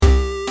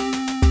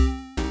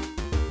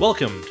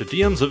Welcome to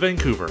DMs of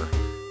Vancouver,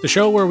 the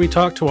show where we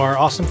talk to our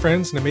awesome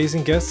friends and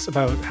amazing guests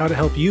about how to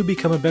help you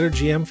become a better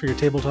GM for your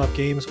tabletop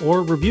games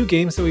or review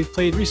games that we've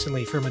played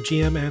recently from a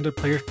GM and a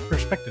player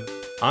perspective.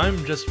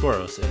 I'm Jesse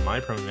Boros, and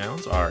my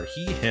pronouns are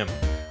he, him.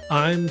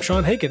 I'm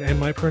Sean Hagen, and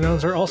my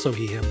pronouns are also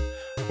he, him.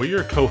 We're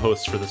your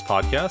co-hosts for this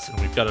podcast,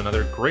 and we've got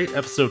another great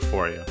episode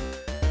for you.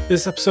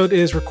 This episode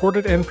is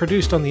recorded and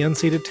produced on the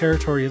unceded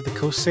territory of the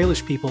Coast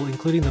Salish people,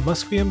 including the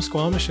Musqueam,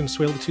 Squamish, and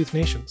Tsleil-Waututh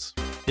nations.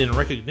 In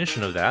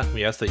recognition of that,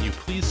 we ask that you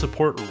please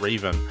support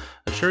Raven,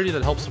 a charity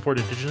that helps support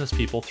Indigenous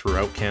people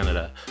throughout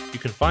Canada. You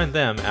can find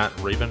them at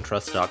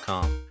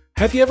raventrust.com.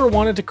 Have you ever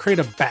wanted to create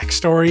a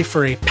backstory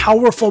for a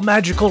powerful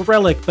magical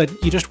relic, but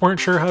you just weren't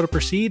sure how to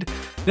proceed?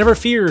 Never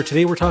fear,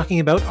 today we're talking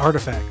about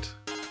Artifact.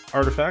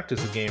 Artifact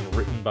is a game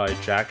written by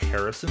Jack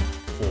Harrison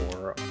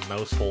for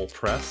Mousehole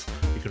Press.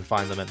 You can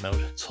find them at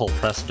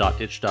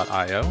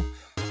mouseholepress.itch.io.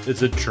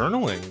 It's a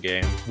journaling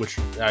game, which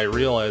I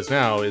realize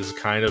now is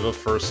kind of a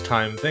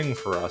first-time thing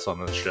for us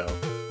on this show.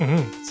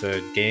 Mm-hmm. It's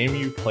a game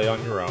you play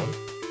on your own,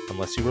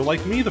 unless you were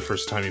like me the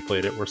first time you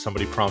played it, where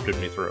somebody prompted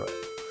me through it.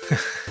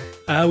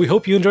 We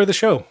hope you enjoy the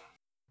show.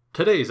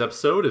 Today's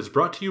episode is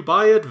brought to you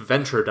by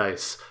Adventure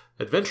Dice.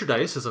 Adventure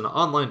Dice is an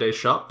online dice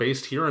shop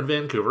based here in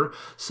Vancouver,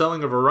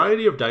 selling a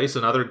variety of dice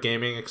and other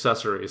gaming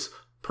accessories.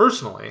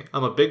 Personally,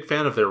 I'm a big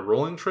fan of their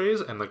rolling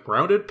trays and the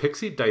Grounded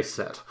Pixie dice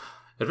set.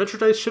 Adventure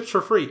Dice ships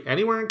for free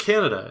anywhere in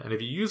Canada, and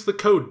if you use the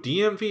code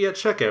DMV at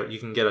checkout, you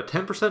can get a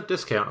 10%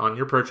 discount on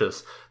your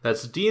purchase.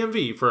 That's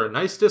DMV for a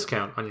nice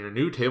discount on your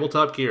new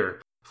tabletop gear.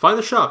 Find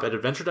the shop at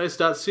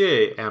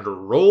adventuredice.ca and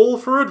roll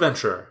for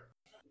adventure.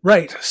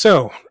 Right,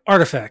 so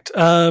Artifact.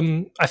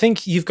 I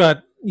think you've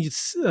got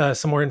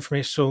some more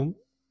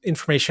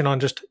information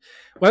on just,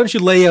 why don't you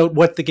lay out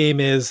what the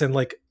game is and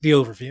like the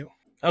overview?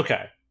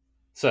 Okay,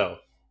 so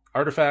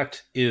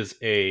Artifact is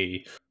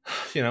it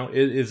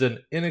is an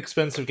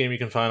inexpensive game you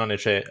can find on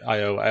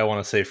itch.io. I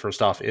want to say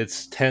first off,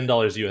 it's $10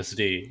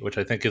 USD, which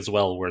I think is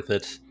well worth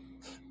it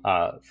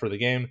for the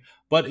game.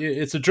 But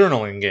it's a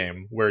journaling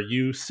game where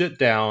you sit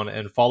down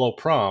and follow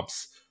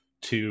prompts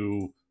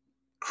to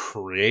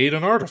create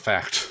an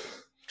artifact.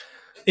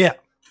 Yeah.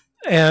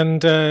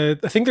 And I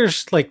think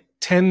there's like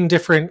 10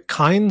 different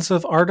kinds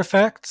of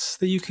artifacts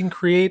that you can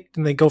create.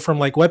 And they go from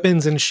like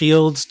weapons and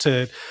shields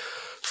to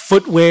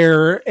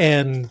footwear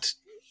and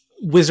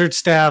wizard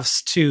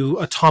staffs to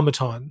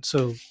automaton.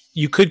 So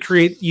you could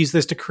use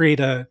this to create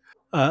a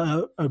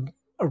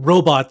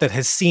robot that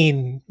has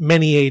seen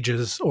many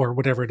ages or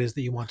whatever it is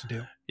that you want to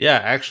do. Yeah,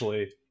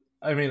 actually.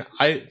 I mean,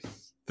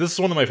 this is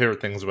one of my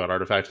favorite things about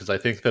Artifact is I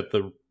think that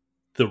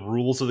the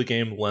rules of the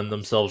game lend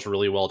themselves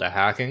really well to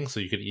hacking, so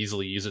you could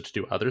easily use it to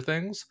do other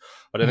things.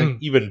 But I think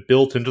even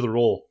built into the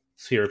rules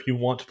here, if you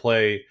want to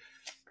play,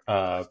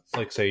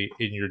 like say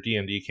in your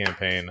D&D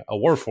campaign, a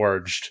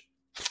Warforged,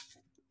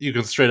 you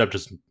can straight up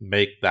just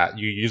make that.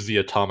 You use the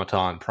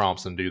automaton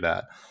prompts and do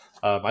that.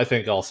 I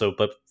think also,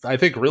 but I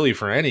think really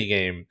for any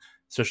game,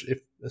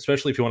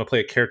 especially if you want to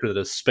play a character that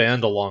has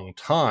spanned a long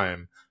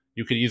time,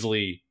 you could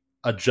easily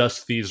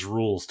adjust these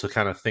rules to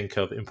kind of think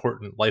of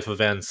important life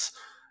events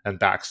and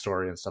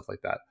backstory and stuff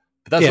like that.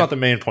 But that's not the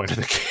main point of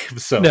the game,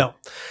 so no.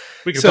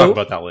 We can talk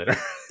about that later.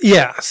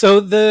 Yeah, so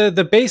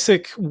the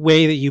basic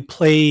way that you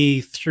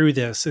play through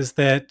this is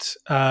that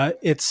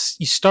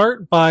you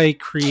start by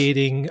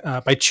creating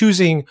by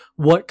choosing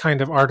what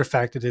kind of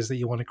artifact it is that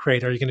you want to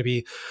create. Are you going to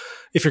be,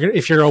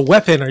 if you're a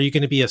weapon, are you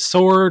going to be a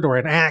sword or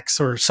an axe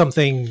or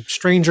something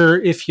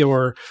stranger? If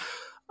you're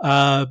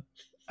an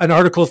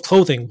article of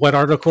clothing, what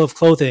article of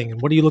clothing,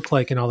 and what do you look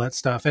like, and all that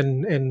stuff.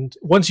 And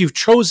once you've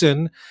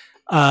chosen,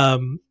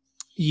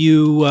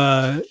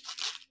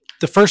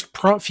 the first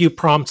few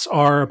prompts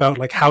are about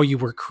like how you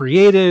were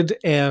created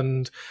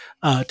and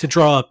to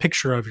draw a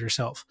picture of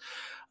yourself.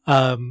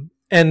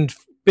 And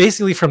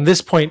basically from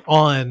this point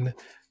on,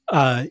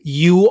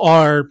 you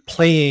are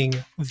playing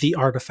the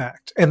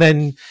artifact. And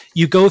then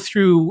you go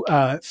through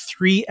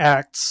 3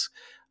 acts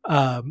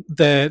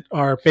that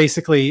are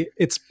basically,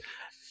 it's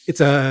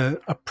a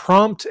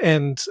prompt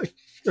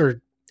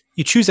or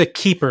you choose a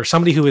keeper,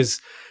 somebody who has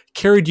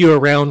carried you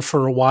around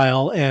for a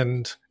while,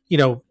 and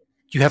you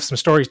have some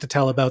stories to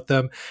tell about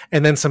them,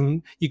 and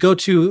then you go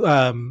to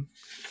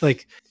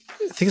like,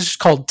 I think it's just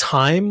called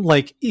time.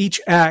 Like each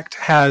act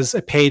has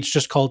a page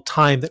just called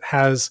time that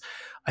has,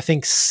 I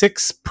think,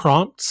 6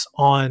 prompts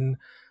on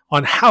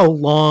how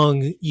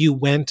long you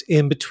went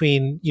in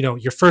between,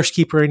 your first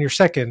keeper and your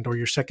second, or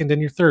your second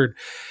and your third.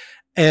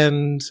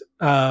 And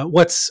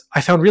what's I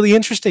found really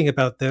interesting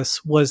about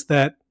this was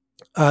that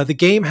the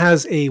game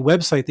has a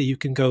website that you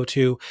can go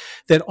to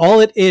that all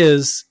it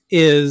is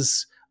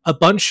a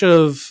bunch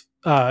of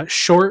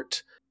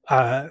short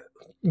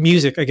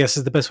music, I guess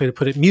is the best way to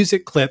put it,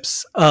 music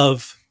clips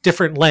of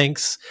different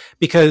lengths,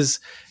 because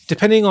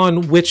depending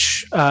on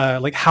which,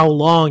 like how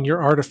long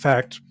your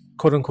artifact,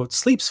 quote unquote,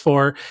 sleeps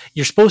for,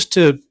 you're supposed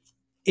to,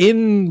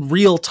 in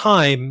real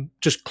time,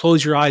 just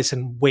close your eyes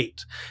and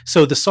wait.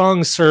 So the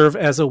songs serve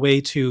as a way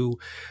to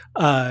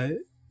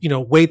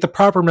wait the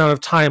proper amount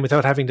of time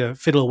without having to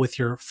fiddle with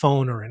your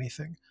phone or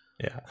anything.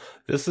 Yeah,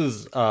 this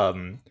is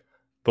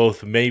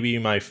both maybe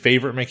my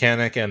favorite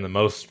mechanic and the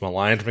most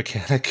maligned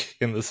mechanic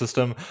in the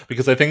system,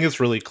 because I think it's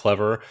really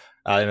clever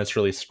and it's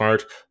really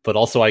smart, but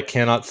also I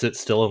cannot sit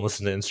still and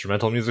listen to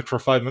instrumental music for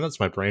 5 minutes.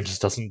 My brain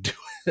just doesn't do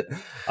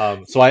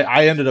it. So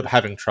I ended up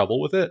having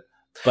trouble with it,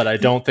 but I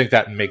don't think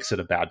that makes it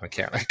a bad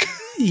mechanic.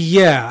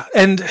 Yeah,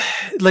 and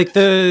like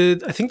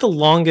I think the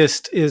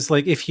longest is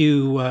like if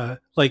you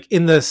like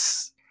in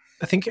this.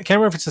 I think I can't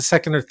remember if it's the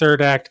second or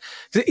third act.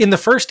 In the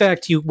first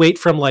act, you wait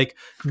from like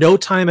no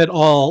time at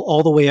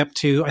all the way up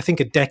to I think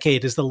a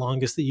decade is the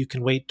longest that you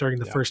can wait during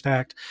the first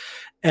act.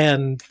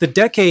 And the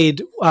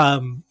decade,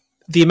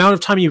 the amount of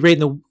time you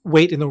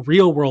wait in the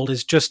real world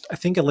is just I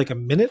think like a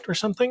minute or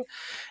something.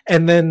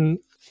 And then,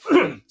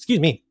 excuse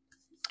me,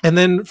 and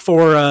then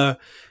for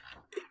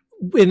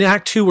in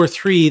act 2 or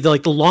 3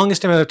 the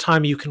longest amount of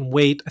time you can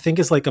wait I think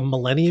is like a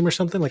millennium or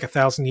something, like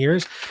 1,000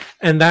 years,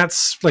 and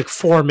that's like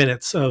 4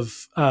 minutes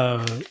of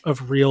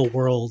real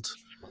world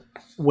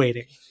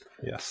waiting.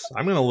 Yes,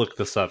 I'm gonna look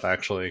this up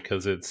actually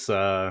because it's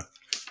a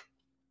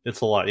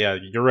lot. Yeah,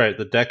 you're right,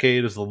 the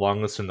decade is the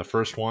longest in the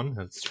first one.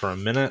 It's for a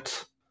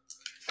minute.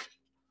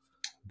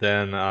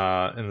 Then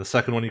in the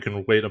second one you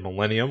can wait a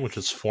millennium, which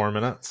is 4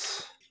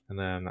 minutes. And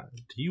then,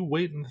 do you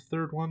wait in the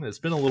third one? It's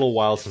been a little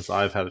while since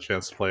I've had a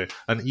chance to play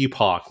an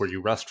epoch where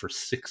you rest for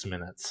 6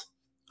 minutes.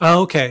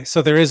 Oh, okay.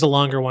 So there is a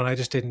longer one. I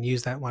just didn't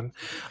use that one.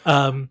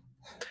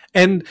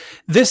 And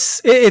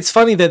it's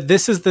funny that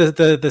this is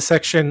the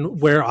section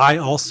where I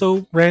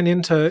also ran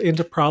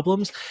into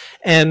problems.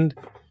 And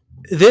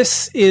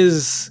this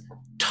is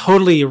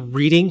totally a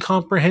reading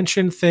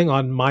comprehension thing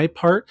on my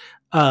part.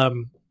 At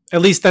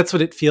least that's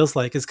what it feels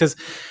like, is because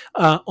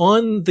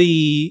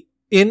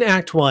in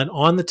Act 1,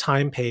 on the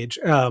time page,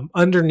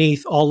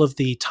 underneath all of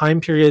the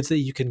time periods that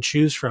you can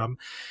choose from,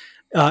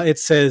 it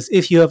says,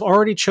 if you have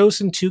already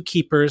chosen 2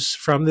 keepers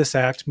from this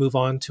act, move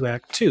on to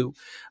Act 2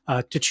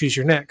 to choose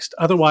your next.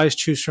 Otherwise,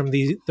 choose from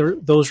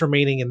those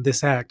remaining in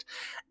this act.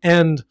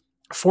 And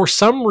for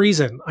some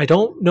reason, I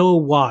don't know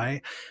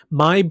why,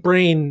 my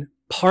brain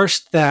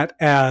parsed that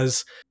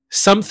as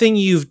something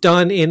you've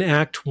done in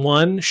Act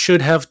 1 should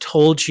have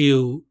told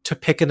you to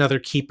pick another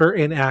keeper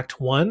in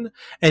Act 1.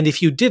 And if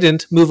you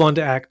didn't, move on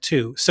to Act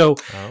 2. So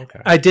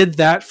I did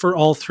that for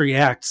all 3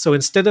 acts. So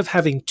instead of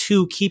having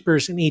 2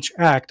 keepers in each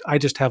act, I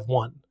just have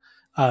 1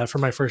 for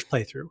my first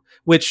playthrough,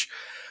 which,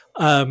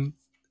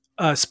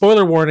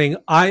 spoiler warning,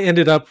 I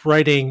ended up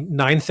writing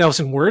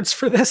 9,000 words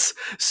for this.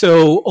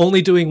 So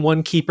only doing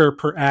 1 keeper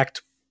per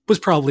act was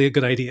probably a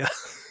good idea.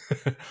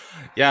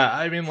 Yeah,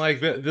 I mean, like,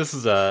 this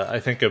is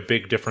I think a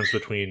big difference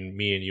between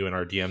me and you and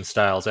our DM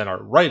styles and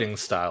our writing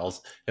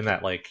styles, in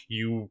that, like,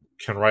 you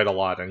can write a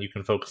lot and you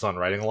can focus on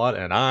writing a lot,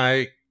 and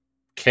I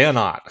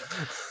cannot.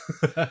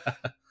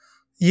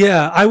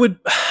 Yeah,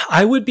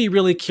 I would be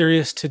really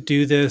curious to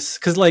do this,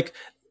 because, like,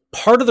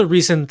 part of the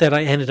reason that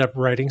I ended up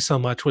writing so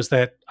much was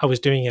that I was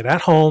doing it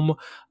at home.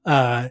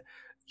 I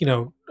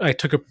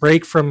took a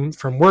break from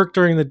work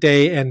during the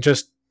day and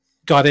just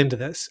got into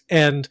this.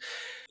 And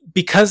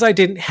because I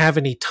didn't have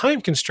any time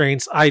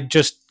constraints, I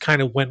just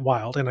kind of went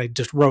wild and I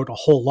just wrote a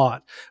whole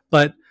lot.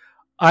 But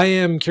I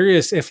am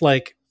curious if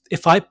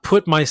I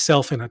put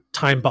myself in a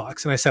time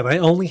box and I said, I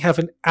only have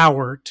an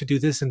hour to do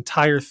this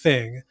entire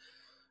thing,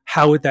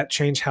 how would that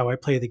change how I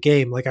play the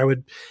game? Like, I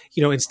would,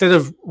 instead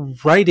of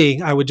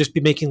writing, I would just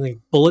be making like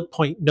bullet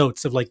point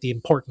notes of like the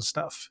important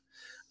stuff.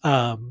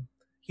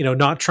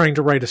 Not trying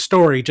to write a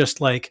story,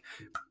 just like,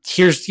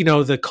 here's,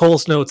 the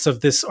Cole's notes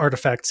of this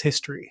artifact's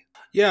history.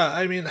 Yeah,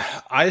 I mean,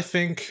 I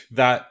think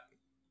that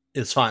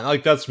is fine.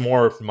 Like, that's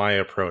more my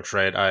approach,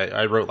 right?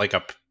 I wrote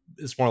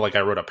it's more like I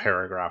wrote a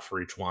paragraph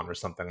for each one or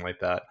something like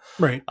that.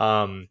 Right.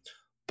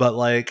 But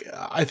like,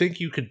 I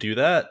think you could do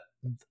that.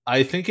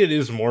 I think it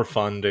is more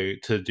fun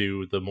to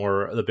do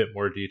the bit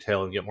more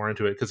detail and get more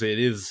into it, because it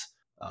is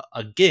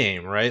a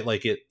game, right?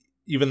 Like,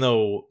 even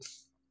though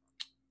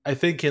I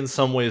think in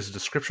some ways,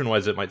 description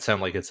wise, it might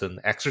sound like it's an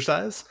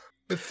exercise.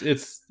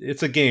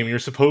 It's a game. You're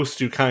supposed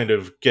to kind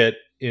of get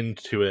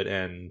into it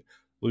and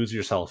lose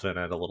yourself in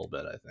it a little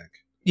bit, I think.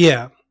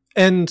 Yeah.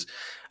 And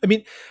I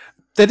mean,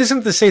 that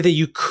isn't to say that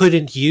you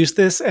couldn't use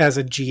this as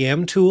a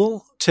GM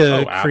tool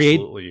to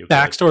create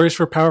backstories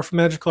for powerful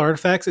magical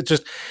artifacts. It's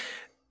just,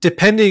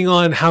 depending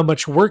on how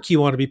much work you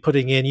want to be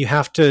putting in, you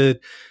have to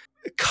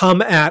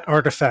come at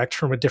artifact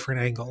from a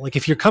different angle. Like,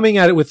 if you're coming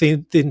at it with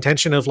the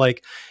intention of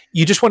like,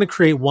 you just want to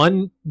create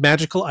one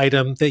magical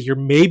item that you're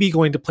maybe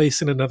going to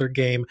place in another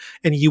game,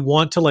 and you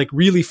want to like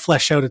really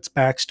flesh out its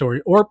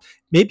backstory, or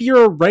maybe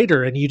you're a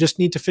writer and you just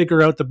need to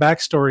figure out the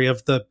backstory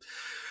of the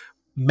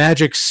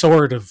magic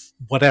sword of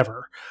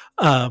whatever.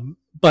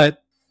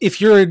 But if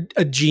you're a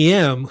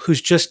GM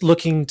who's just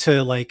looking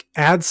to like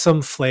add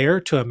some flair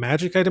to a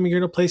magic item you're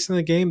going to place in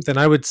the game, then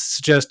I would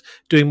suggest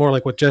doing more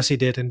like what Jesse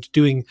did and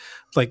doing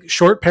like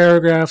short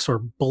paragraphs or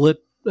bullet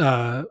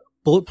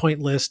point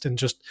list, and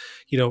just,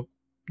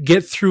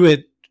 get through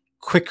it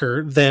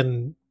quicker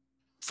than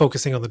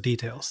focusing on the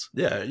details.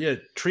 Yeah,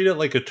 treat it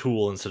like a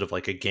tool instead of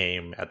like a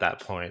game at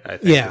that point, I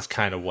think is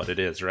kind of what it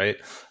is, right?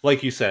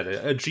 Like you said,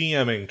 a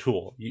GMing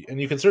tool.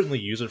 And you can certainly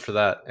use it for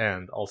that,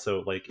 and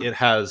also like it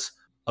has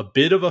a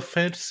bit of a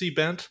fantasy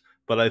bent,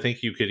 but I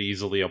think you could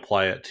easily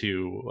apply it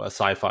to a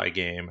sci-fi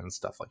game and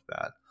stuff like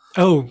that.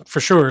 Oh, for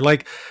sure.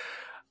 Like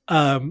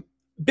I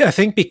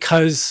think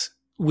because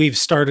we've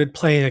started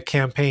playing a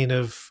campaign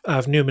of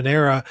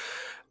Numenera,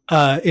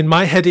 in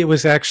my head it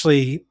was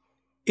actually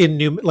in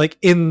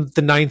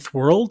the ninth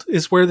world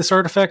is where this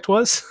artifact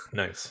was.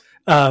 Nice.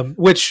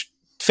 Which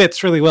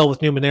fits really well with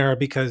Numenera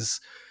because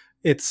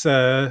it's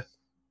kind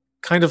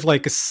of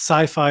like a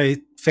sci-fi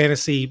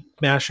fantasy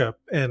mashup,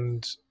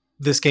 and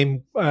this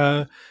game,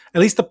 at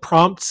least the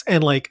prompts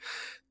and like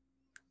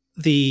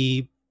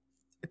the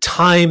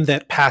time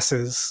that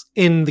passes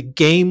in the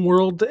game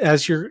world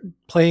as you're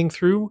playing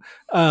through,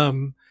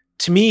 to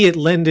me it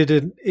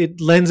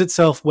lends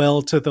itself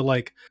well to the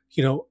like,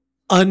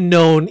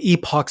 unknown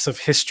epochs of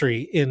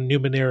history in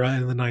Numenera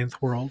and the Ninth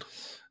World.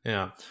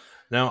 Yeah.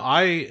 Now,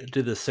 I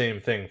did the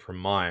same thing for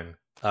mine,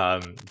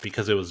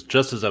 because it was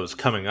just as I was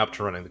coming up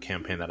to running the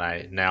campaign that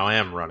I now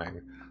am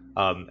running.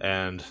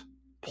 And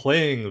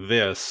playing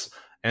this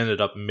ended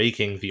up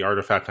making the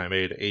artifact I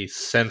made a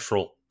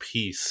central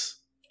piece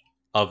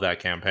of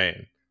that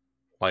campaign.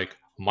 Like,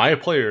 my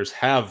players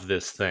have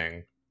this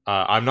thing.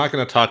 I'm not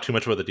going to talk too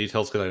much about the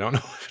details because I don't know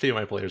if any of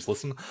my players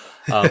listen.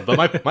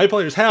 But my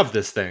players have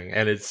this thing,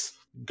 and it's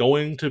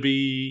going to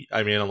be,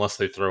 I mean, unless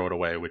they throw it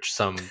away, which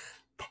some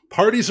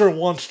parties are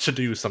wont to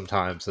do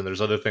sometimes, and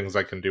there's other things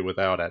I can do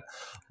without it.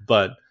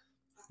 But,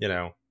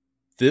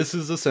 this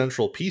is a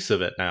central piece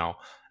of it now,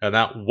 and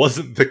that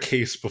wasn't the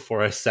case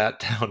before I sat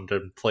down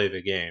to play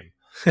the game.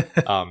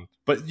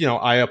 But,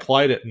 I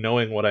applied it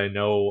knowing what I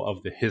know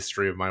of the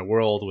history of my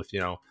world with,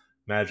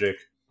 magic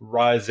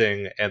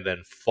rising and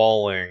then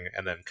falling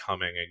and then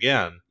coming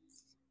again.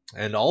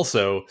 And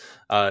also,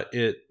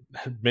 it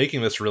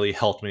making this really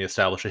helped me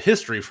establish a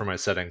history for my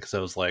setting, because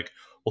I was like,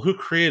 well, who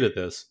created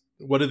this?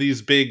 What are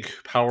these big,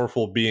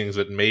 powerful beings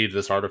that made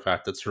this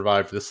artifact that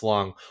survived this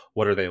long?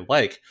 What are they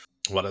like?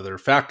 What other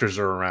factors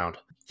are around?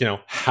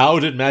 How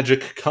did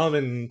magic come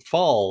and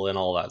fall and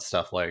all that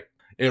stuff? Like,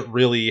 it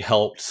really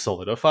helped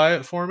solidify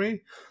it for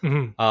me.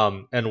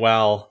 Mm-hmm. And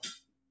while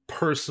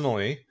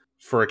personally,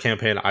 for a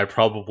campaign, I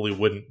probably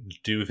wouldn't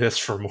do this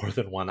for more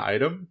than one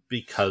item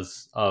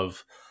because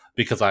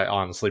I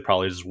honestly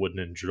probably just wouldn't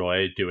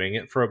enjoy doing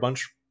it for a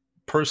bunch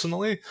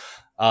personally.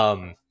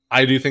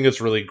 I do think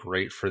it's really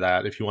great for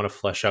that if you want to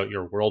flesh out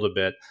your world a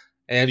bit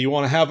and you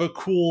want to have a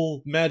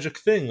cool magic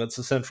thing that's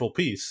a central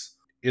piece.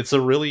 It's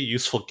a really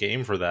useful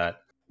game for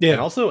that. Yeah.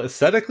 And also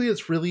aesthetically,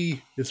 it's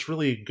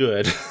really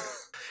good.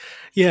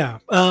 Yeah.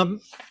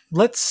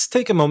 Let's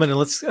take a moment and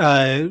let's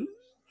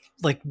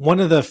like one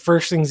of the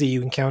first things that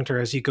you encounter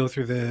as you go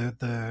through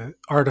the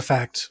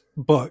artifact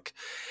book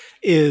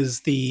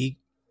is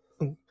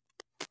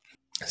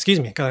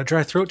excuse me, got a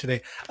dry throat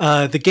today.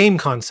 The game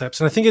concepts,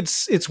 and I think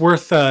it's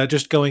worth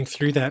just going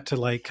through that to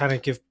like kind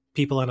of give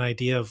people an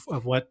idea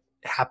of what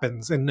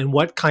happens and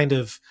what kind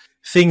of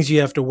things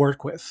you have to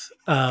work with.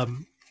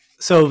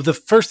 So the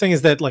first thing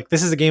is that like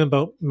this is a game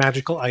about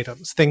magical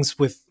items, things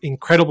with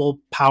incredible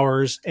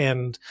powers,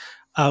 and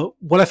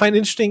what I find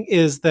interesting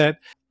is that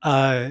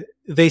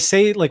they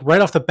say like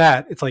right off the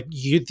bat, it's like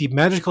the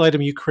magical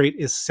item you create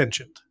is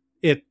sentient.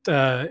 It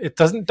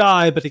doesn't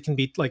die, but it can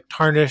be like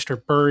tarnished or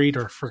buried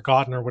or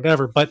forgotten or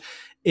whatever. But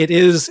it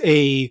is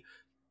a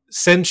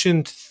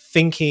sentient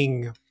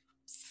thinking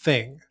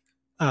thing,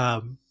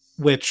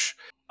 which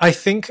I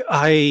think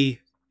I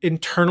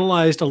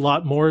internalized a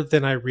lot more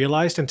than I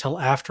realized until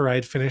after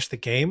I'd finished the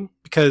game.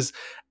 Because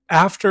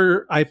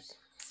after I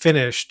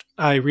finished,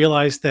 I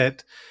realized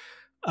that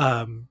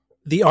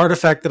the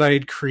artifact that I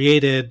had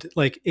created,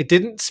 like it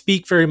didn't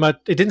speak very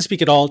much. It didn't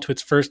speak at all to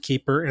its first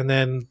keeper. And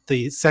then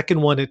the second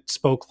one, it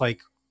spoke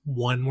like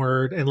one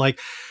word. And like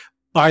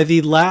by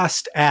the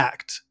last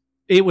act,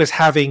 it was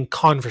having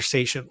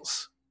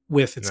conversations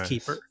with its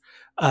keeper.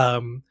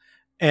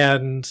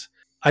 And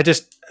I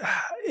just,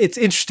 it's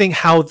interesting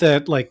how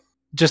that like,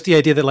 just the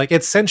idea that like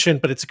it's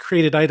sentient, but it's a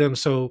created item.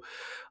 So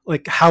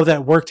like how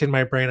that worked in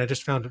my brain, I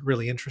just found it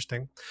really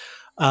interesting.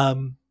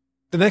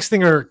 The next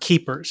thing are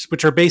keepers,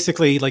 which are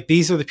basically like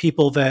these are the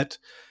people that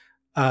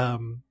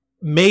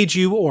made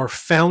you or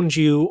found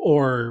you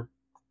or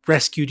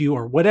rescued you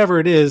or whatever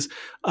it is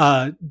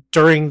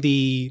during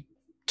the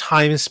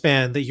time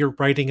span that you're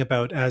writing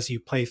about as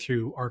you play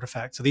through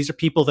Artifact. So these are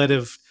people that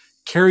have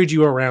carried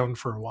you around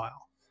for a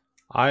while.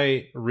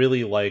 I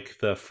really like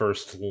the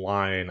first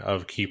line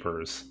of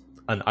keepers.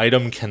 An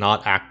item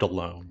cannot act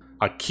alone.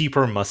 A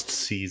keeper must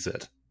seize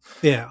it.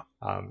 Yeah.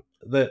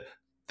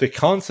 The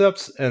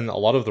concepts and a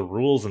lot of the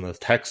rules and the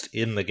text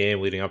in the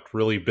game leading up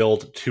really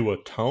build to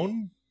a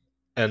tone,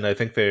 and I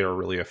think they are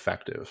really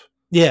effective.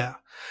 Yeah.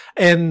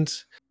 And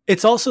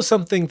it's also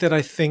something that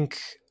I think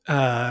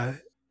I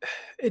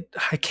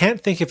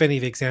can't think of any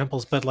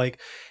examples, but like,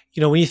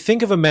 when you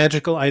think of a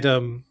magical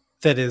item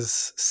that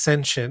is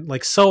sentient.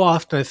 Like so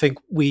often I think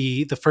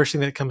the first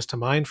thing that comes to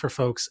mind for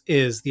folks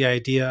is the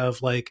idea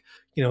of like,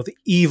 the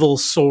evil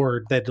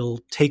sword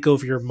that'll take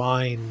over your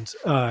mind,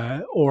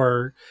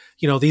 or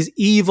these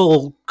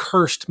evil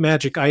cursed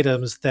magic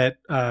items that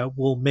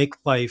will make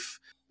life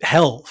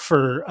hell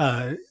for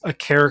a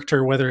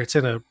character, whether it's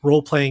in a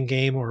role-playing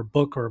game or a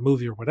book or a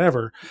movie or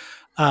whatever.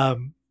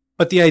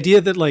 But the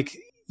idea that like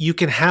you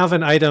can have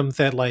an item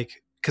that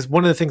like, because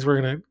one of the things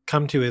we're going to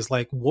come to is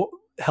like what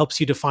helps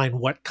you define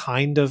what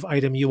kind of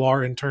item you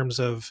are in terms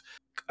of,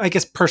 I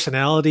guess,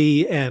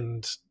 personality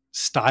and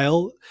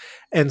style.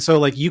 And so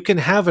like you can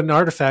have an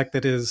artifact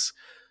that is,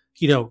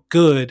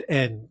 good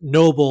and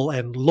noble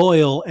and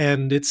loyal,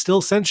 and it's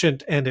still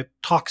sentient and it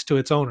talks to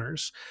its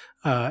owners.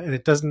 And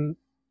it doesn't,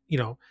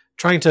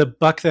 trying to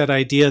buck that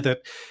idea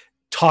that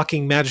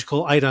talking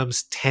magical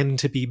items tend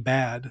to be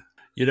bad.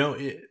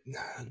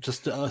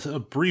 Just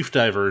a brief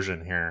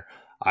diversion here.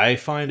 I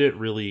find it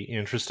really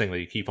interesting that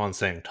you keep on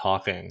saying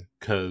talking,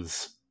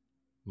 because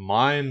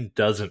mine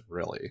doesn't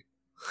really.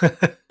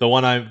 the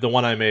one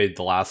I made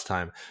the last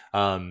time,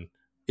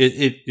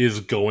 it is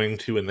going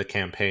to, in the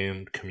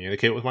campaign,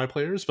 communicate with my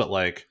players, but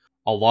like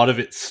a lot of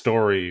its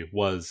story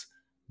was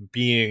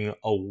being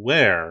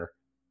aware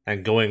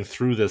and going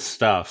through this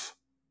stuff,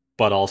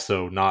 but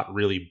also not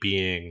really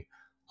being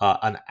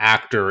an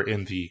actor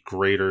in the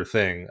greater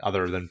thing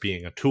other than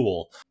being a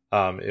tool.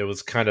 It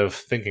was kind of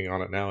thinking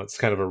on it now. It's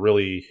kind of a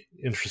really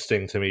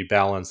interesting to me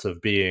balance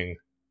of being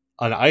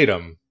an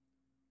item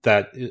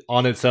that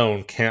on its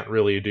own can't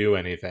really do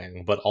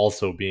anything, but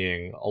also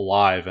being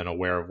alive and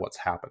aware of what's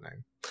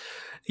happening.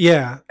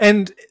 Yeah.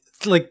 And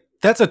like,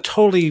 that's a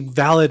totally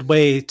valid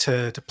way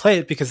to play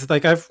it, because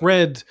like I've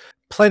read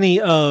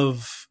plenty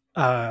of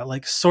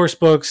like source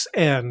books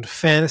and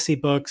fantasy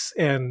books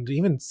and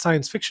even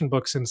science fiction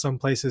books in some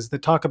places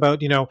that talk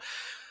about,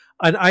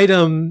 an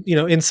item,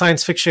 in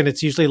science fiction,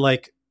 it's usually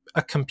like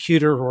a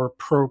computer or a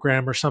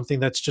program or something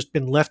that's just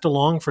been left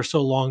along for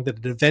so long that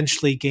it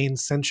eventually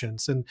gains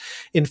sentience. And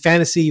in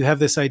fantasy, you have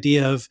this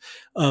idea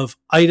of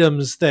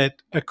items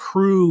that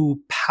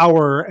accrue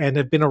power and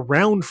have been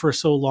around for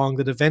so long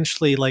that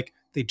eventually like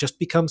they just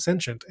become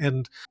sentient.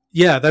 And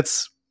yeah,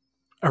 that's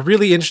a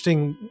really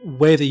interesting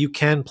way that you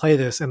can play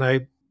this. And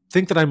I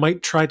think that I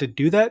might try to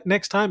do that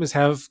next time, is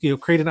have,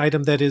 create an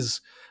item that is,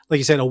 like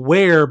you said,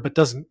 aware, but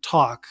doesn't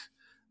talk.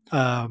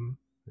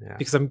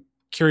 Because I'm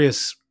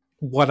curious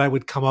what I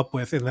would come up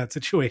with in that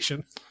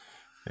situation.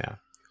 Yeah.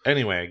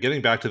 Anyway,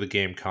 getting back to the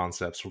game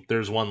concepts,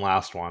 there's one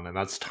last one, and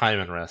that's time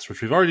and rest,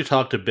 which we've already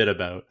talked a bit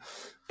about.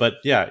 But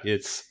yeah,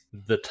 it's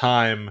the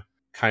time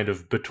kind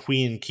of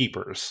between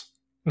keepers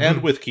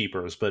and with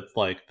keepers, but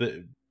like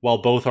while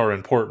both are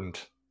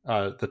important,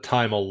 the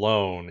time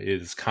alone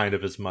is kind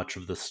of as much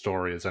of the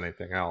story as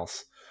anything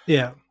else.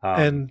 Yeah,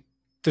 and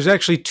there's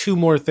actually two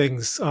more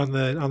things on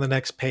the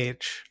next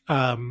page.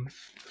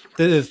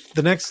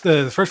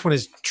 The first one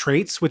is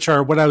traits, which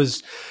are what I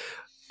was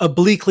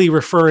obliquely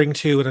referring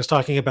to when I was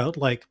talking about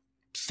like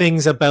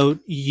things about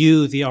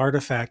you, the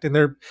artifact,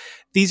 and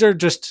these are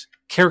just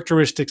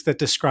characteristics that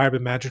describe a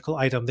magical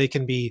item. They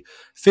can be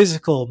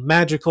physical,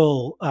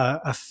 magical,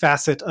 a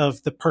facet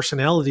of the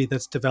personality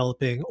that's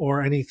developing,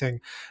 or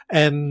anything.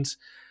 And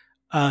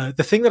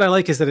the thing that I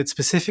like is that it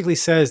specifically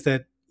says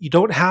that you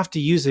don't have to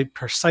use a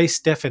precise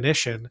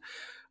definition.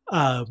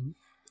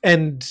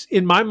 And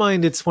in my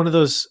mind, it's one of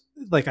those,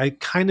 like, I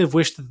kind of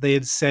wish that they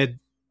had said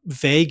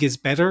vague is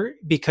better,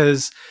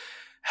 because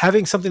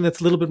having something that's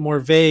a little bit more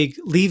vague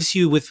leaves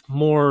you with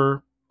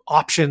more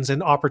options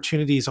and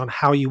opportunities on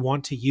how you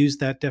want to use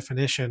that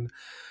definition.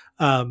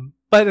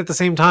 But at the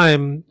same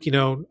time,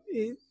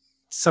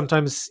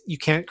 sometimes you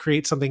can't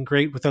create something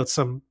great without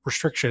some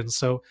restrictions.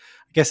 So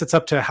I guess it's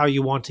up to how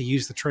you want to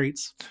use the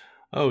traits.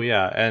 Oh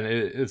yeah, and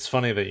it's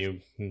funny that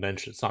you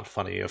mentioned. It's not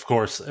funny. Of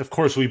course,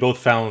 we both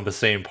found the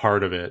same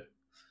part of it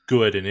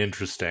good and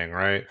interesting,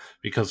 right?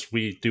 Because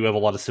we do have a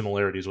lot of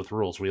similarities with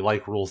rules. We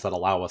like rules that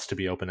allow us to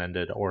be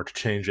open-ended or to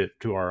change it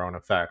to our own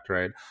effect,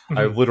 right? Mm-hmm.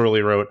 I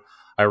literally wrote,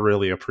 I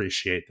really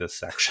appreciate this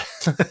section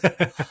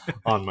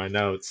on my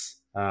notes.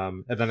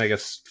 And then I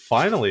guess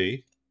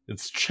finally,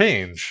 it's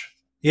change.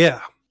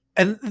 Yeah.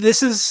 And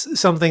this is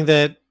something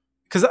that,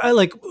 because I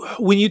like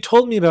when you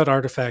told me about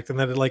Artifact and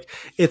that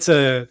it's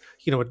a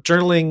a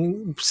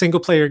journaling single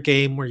player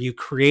game where you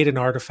create an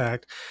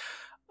artifact.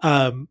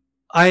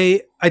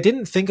 I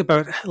didn't think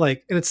about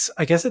and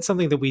I guess it's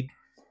something that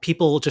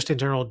people just in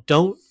general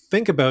don't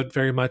think about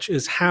very much,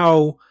 is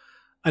how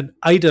an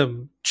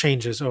item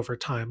changes over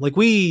time. Like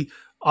we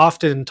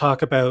often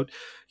talk about,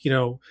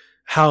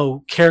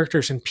 how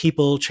characters and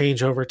people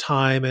change over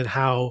time, and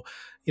how,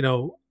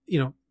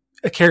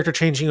 a character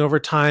changing over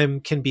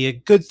time can be a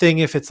good thing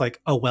if it's like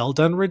a well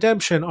done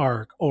redemption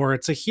arc, or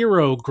it's a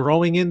hero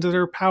growing into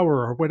their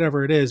power, or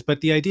whatever it is.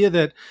 But the idea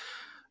that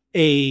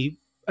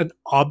an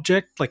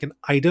object, like an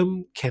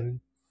item, can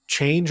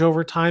change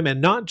over time,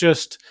 and not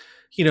just,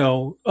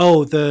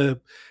 the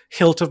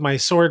hilt of my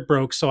sword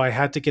broke, so I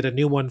had to get a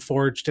new one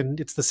forged, and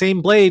it's the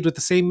same blade with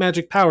the same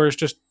magic powers,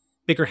 just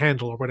bigger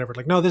handle or whatever.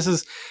 Like, no, this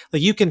is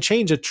like, you can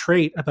change a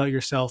trait about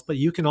yourself, but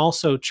you can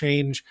also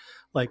change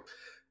like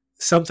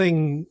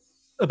something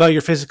about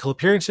your physical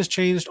appearance has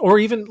changed, or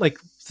even like,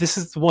 this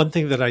is the one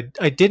thing that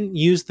I didn't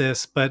use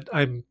this, but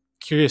I'm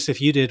curious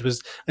if you did,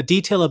 was a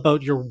detail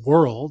about your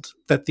world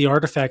that the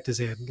artifact is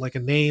in, like a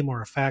name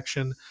or a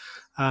faction.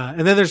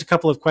 And then there's a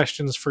couple of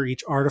questions for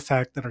each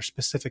artifact that are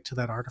specific to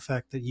that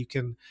artifact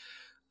that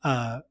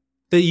uh,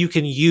 you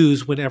can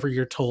use whenever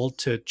you're told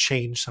to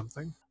change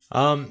something.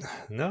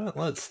 No,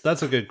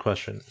 that's a good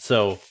question.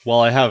 So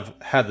while I have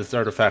had this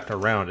artifact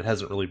around, it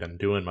hasn't really been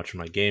doing much in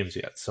my games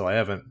yet. So I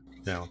haven't,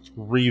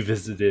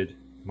 revisited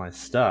my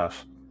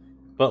stuff.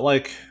 But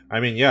like, I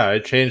mean, yeah,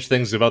 it changed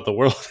things about the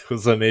world. It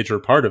was a major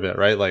part of it,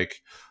 right?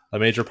 Like, a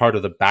major part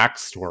of the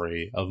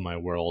backstory of my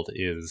world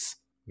is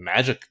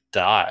magic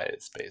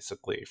dies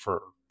basically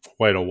for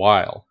quite a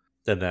while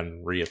and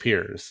then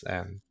reappears.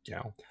 And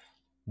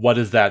what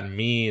does that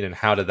mean and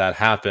how did that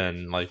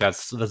happen? Like,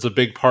 that's a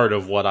big part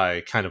of what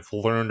I kind of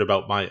learned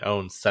about my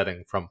own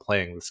setting from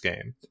playing this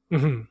game.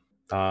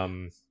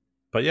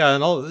 But yeah,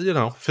 and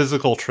all,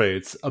 physical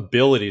traits,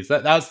 abilities,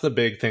 that's the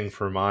big thing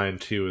for mine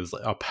too, is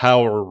a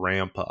power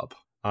ramp up.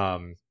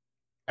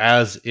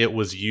 As it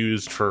was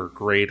used for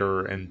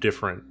greater and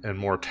different and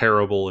more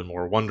terrible and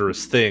more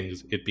wondrous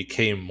things, it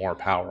became more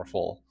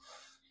powerful.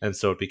 And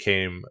so it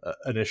became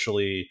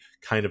initially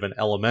kind of an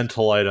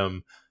elemental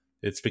item.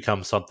 It's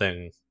become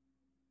something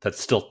that's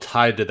still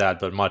tied to that,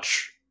 but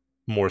much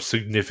more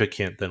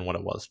significant than what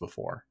it was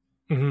before.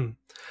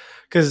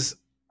 Because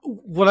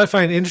what I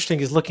find interesting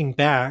is looking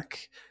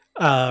back,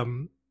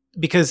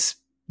 because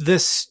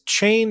this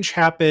change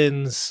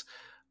happens,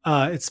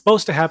 it's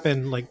supposed to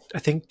happen, like, I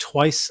think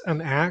twice an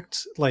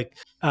act. Like,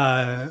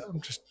 I'm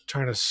just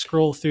trying to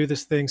scroll through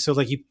this thing. So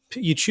like,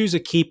 you choose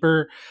a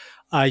keeper,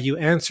 you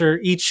answer.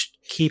 Each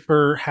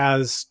keeper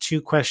has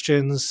 2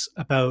 questions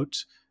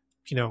about,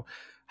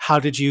 how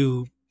did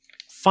you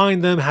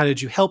find them? How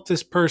did you help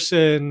this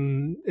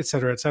person, et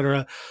cetera, et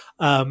cetera.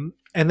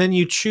 And then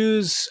you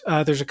choose,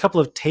 there's a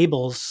couple of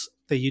tables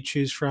that you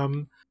choose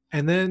from.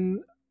 And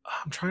then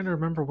I'm trying to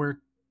remember where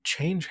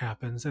change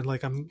happens. And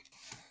like,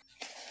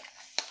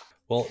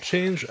 well,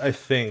 change, I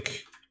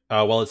think,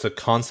 while it's a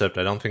concept,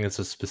 I don't think it's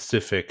a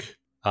specific,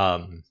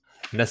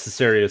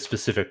 necessarily a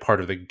specific part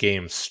of the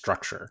game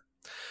structure.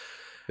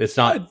 It's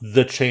not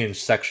the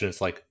change section. It's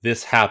like,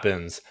 this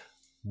happens.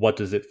 What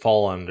does it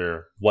fall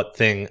under? What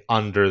thing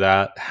under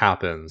that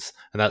happens?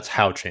 And that's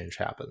how change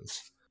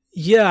happens.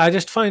 Yeah, I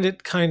just find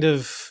it kind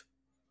of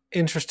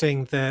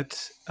interesting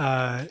that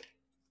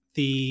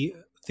the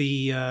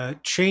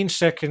change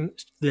section,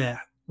 the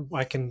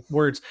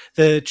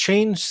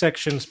change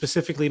section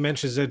specifically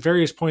mentions at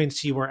various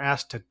points you were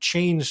asked to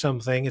change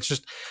something. It's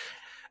just,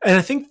 and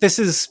I think this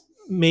is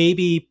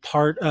maybe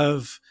part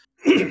of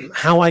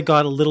how I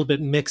got a little bit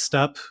mixed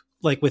up,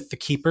 like with the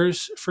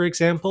keepers, for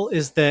example,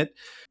 is that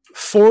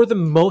for the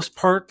most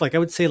part, like I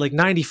would say like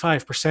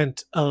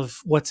 95%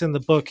 of what's in the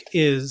book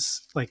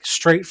is like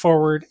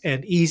straightforward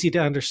and easy to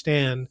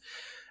understand.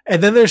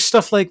 And then there's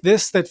stuff like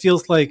this that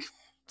feels like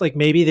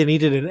maybe they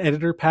needed an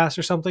editor pass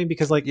or something,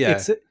 because like,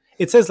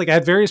 it says like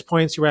at various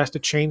points you were asked to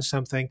change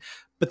something.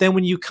 But then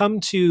when you come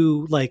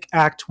to like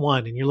Act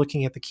 1 and you're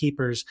looking at the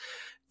keepers,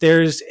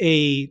 there's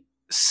a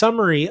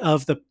summary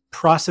of the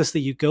process that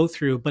you go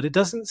through, but it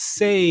doesn't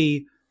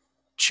say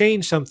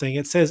change something.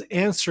 It says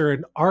answer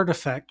an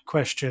artifact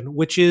question,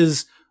 which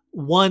is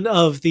one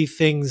of the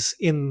things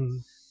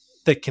in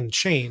that can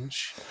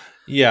change.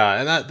 Yeah,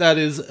 and that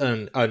is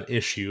an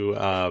issue.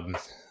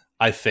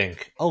 I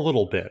think a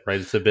little bit, right?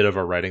 It's a bit of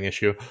a writing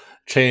issue.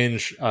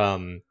 Change,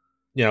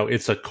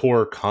 it's a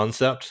core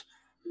concept,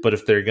 but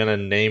if they're gonna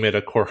name it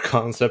a core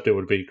concept, it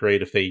would be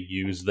great if they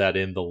use that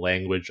in the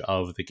language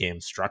of the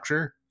game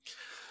structure,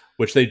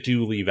 which they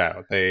do leave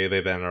out. They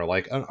then are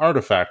like an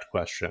artifact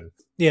question.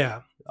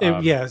 Yeah.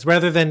 Yes,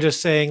 rather than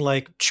just saying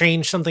like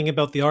change something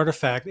about the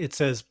artifact, it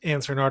says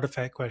answer an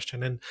artifact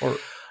question, and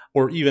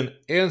or even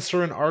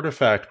answer an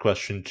artifact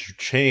question to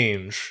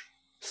change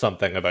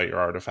something about your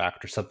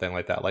artifact or something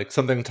like that. Like,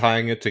 something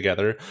tying it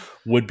together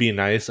would be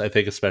nice, I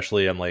think,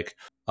 especially in like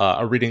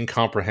a reading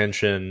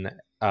comprehension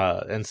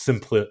and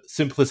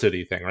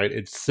simplicity thing, right?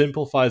 It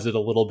simplifies it a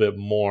little bit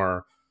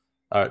more.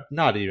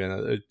 Not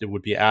even, it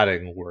would be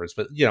adding words,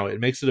 but it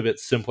makes it a bit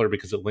simpler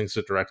because it links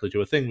it directly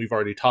to a thing we've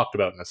already talked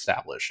about and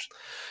established.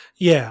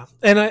 Yeah,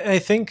 and I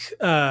think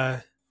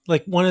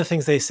like one of the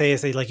things they say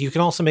is they like, you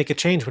can also make a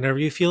change whenever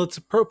you feel it's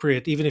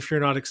appropriate, even if you're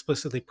not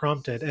explicitly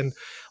prompted. And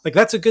like,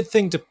 that's a good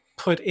thing to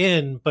put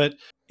in, but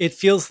it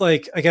feels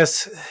like, I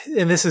guess,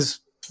 and this is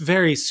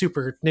very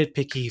super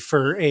nitpicky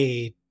for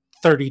a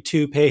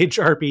 32-page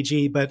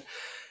RPG, but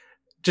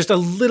just a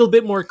little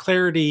bit more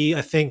clarity,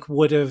 I think,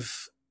 would have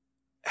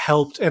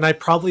helped. And I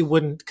probably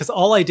wouldn't, because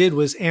all I did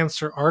was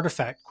answer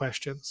artifact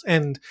questions.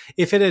 And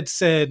if it had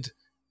said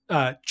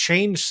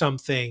change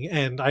something,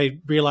 and I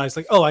realized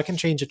like, oh, I can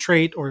change a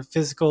trait or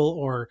physical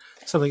or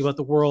something about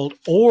the world,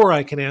 or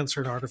I can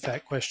answer an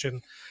artifact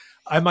question,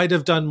 I might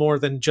have done more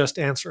than just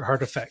answer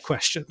artifact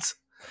questions.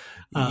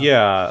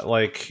 Yeah,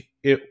 like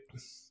it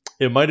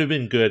it might have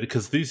been good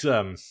because these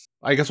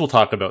I guess we'll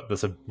talk about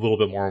this a little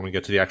bit more when we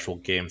get to the actual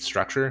game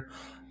structure.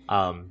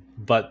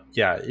 But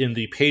yeah, in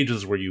the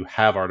pages where you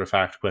have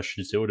artifact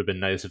questions, it would have been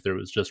nice if there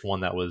was just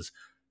one that was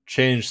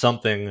change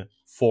something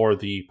for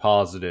the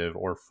positive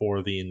or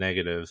for the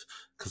negative,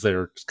 because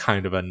they're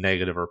kind of a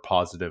negative or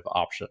positive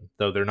option,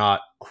 though they're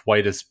not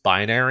quite as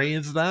binary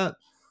as that.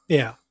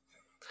 Yeah.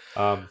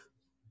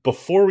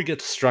 Before we get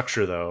to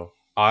structure, though,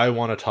 I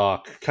want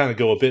to kind of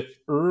go a bit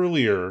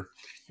earlier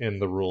in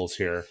the rules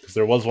here, because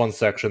there was one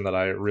section that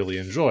I really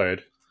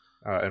enjoyed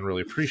and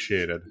really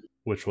appreciated,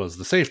 which was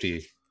the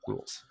safety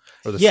rules,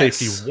 or the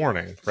safety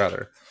warning,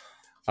 rather.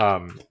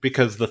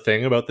 Because the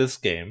thing about this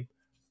game,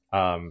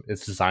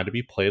 it's designed to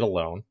be played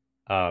alone,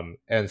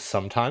 and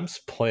sometimes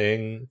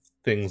playing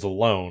things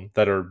alone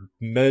that are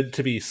meant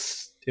to be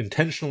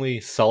intentionally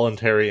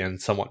solitary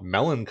and somewhat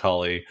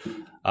melancholy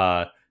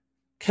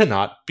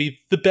cannot be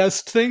the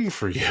best thing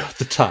for you at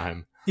the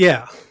time.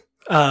 Yeah.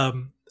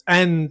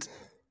 And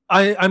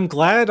I'm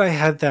glad I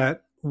had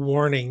that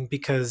warning,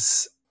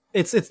 because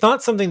it's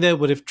not something that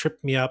would have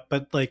tripped me up,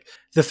 but like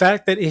the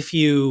fact that if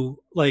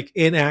you, like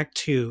in Act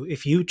 2,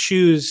 if you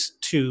choose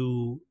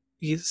to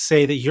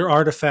say that your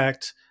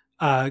artifact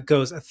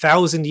goes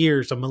 1,000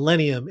 years, a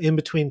millennium in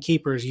between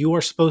keepers, you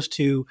are supposed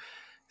to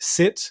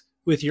sit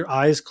with your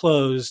eyes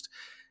closed,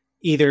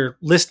 either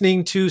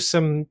listening to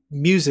some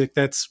music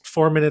that's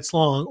 4 minutes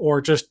long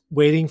or just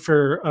waiting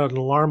for an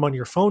alarm on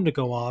your phone to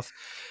go off.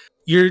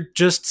 You're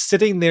just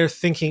sitting there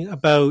thinking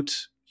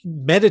about,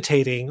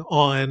 meditating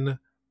on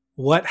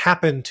what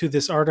happened to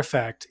this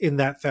artifact in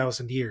that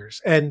 1,000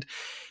 years. And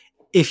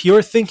if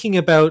you're thinking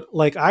about,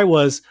 like I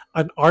was,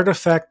 an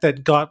artifact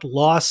that got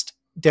lost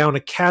down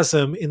a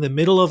chasm in the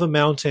middle of a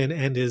mountain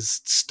and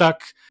is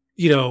stuck,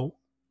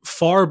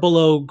 far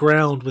below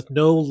ground with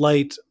no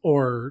light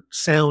or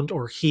sound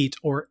or heat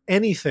or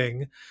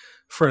anything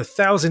for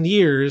 1,000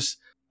 years,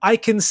 I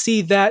can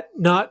see that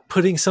not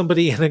putting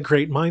somebody in a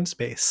great mind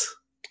space.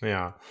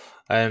 Yeah.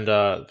 And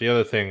the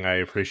other thing I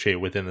appreciate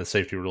within the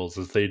safety rules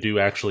is they do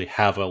actually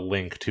have a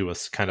link to a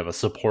kind of a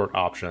support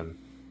option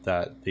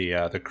that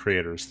the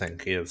creators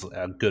think is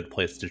a good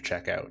place to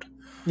check out.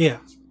 Yeah.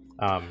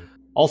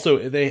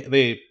 Also,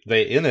 they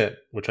in it,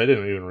 which I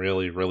didn't even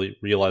really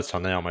realize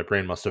till now. My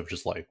brain must have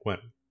just like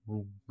went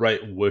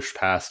right whoosh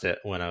past it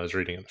when I was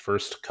reading it the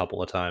first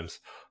couple of times.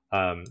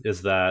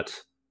 Is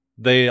that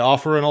they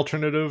offer an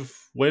alternative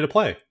way to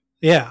play?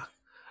 Yeah.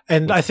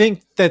 And I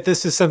think that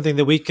this is something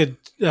that we could,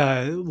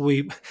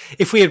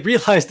 if we had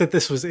realized that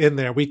this was in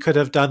there, we could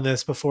have done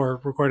this before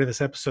recording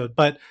this episode.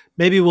 But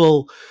maybe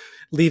we'll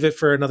leave it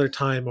for another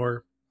time,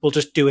 or we'll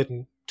just do it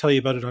and tell you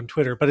about it on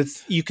Twitter. But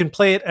you can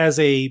play it as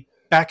a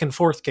back and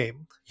forth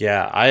game.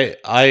 Yeah,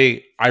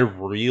 I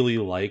really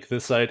like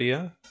this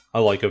idea. I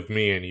like of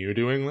me and you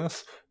doing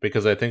this,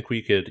 because I think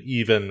we could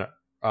even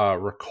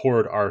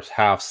record our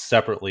halves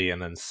separately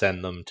and then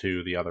send them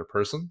to the other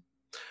person,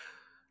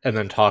 and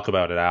then talk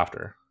about it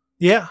after.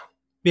 Yeah.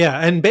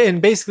 And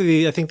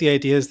basically I think the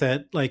idea is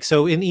that, like,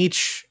 so in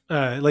each,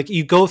 like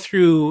you go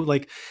through,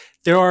 like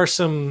there are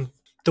some,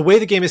 the way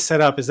the game is set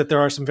up is that there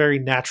are some very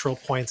natural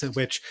points at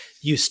which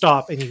you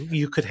stop and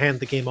you could hand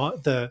the game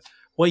off,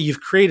 what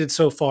you've created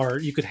so far,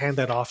 you could hand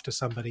that off to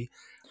somebody.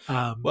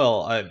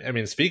 Well, I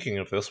mean, speaking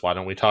of this, why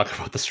don't we talk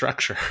about the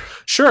structure?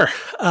 Sure.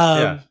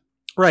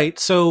 Right.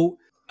 So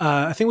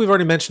I think we've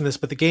already mentioned this,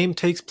 but the game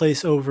takes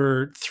place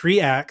over 3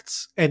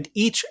 acts, and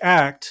each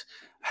act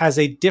has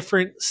a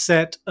different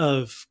set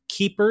of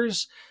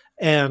keepers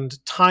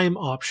and time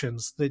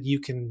options that you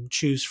can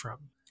choose from.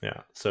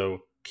 Yeah. So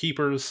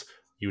keepers,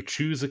 you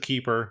choose a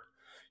keeper,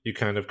 you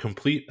kind of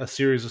complete a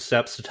series of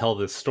steps to tell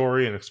this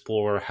story and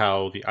explore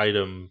how the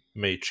item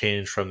may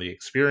change from the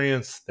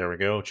experience. There we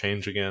go,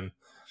 change again.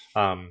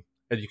 And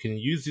you can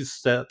use these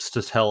steps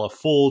to tell a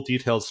full,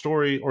 detailed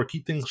story, or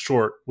keep things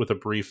short with a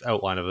brief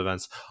outline of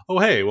events. Oh,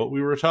 hey, what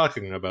we were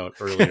talking about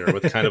earlier,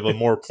 with kind of a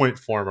more point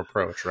form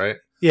approach, right?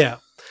 Yeah.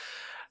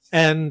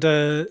 And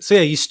so,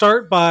 yeah, you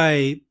start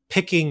by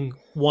picking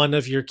one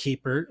of your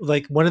keeper,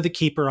 like one of the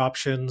keeper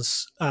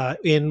options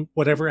in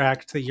whatever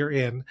act that you're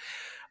in.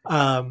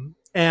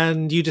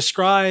 And you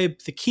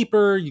describe the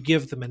keeper, you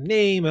give them a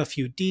name, a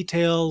few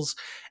details,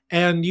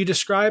 and you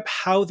describe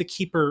how the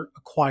keeper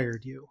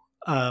acquired you.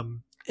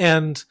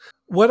 And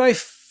what I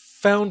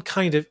found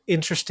kind of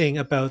interesting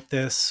about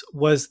this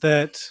was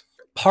that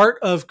part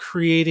of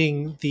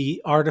creating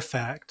the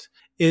artifact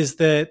is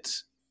that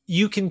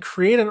you can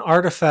create an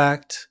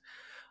artifact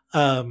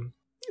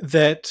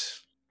that,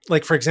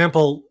 like, for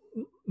example,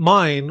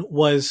 mine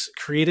was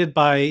created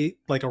by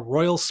like a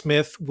royal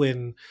smith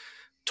when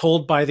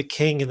told by the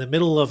king in the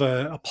middle of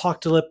a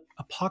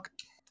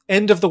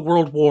end of the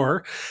world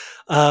war,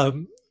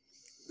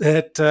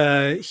 that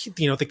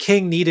the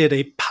king needed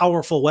a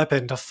powerful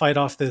weapon to fight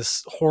off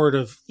this horde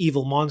of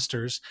evil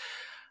monsters,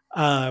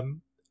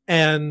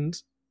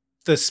 and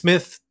the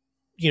smith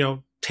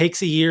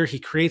takes a year, he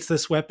creates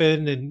this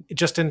weapon, and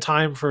just in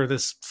time for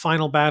this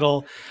final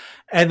battle.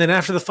 And then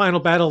after the final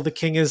battle, the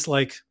king is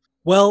like,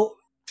 well,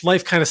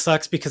 life kind of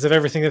sucks because of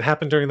everything that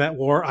happened during that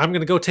war. I'm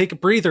going to go take a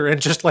breather,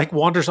 and just like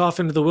wanders off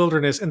into the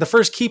wilderness. And the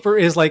first keeper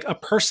is like a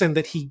person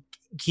that he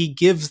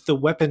gives the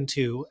weapon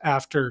to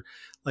after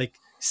like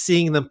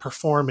seeing them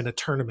perform in a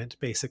tournament,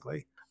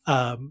 basically.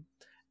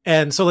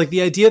 And so like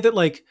the idea that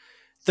like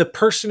the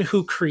person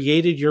who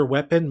created your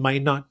weapon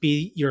might not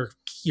be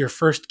your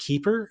first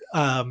keeper,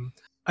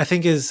 I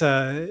think is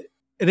an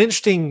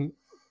interesting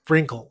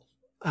wrinkle.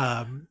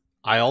 I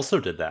also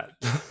did that.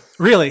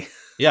 Really?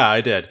 Yeah,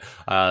 I did.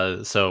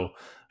 So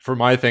for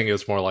my thing,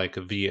 it's more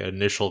like the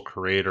initial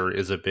creator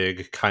is a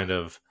big kind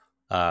of.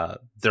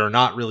 They're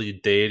not really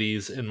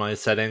deities in my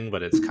setting,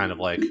 but it's kind of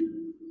like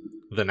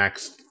the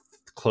next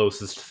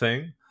closest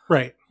thing.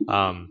 Right.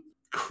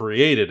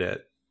 Created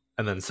it,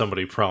 and then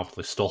somebody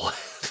promptly stole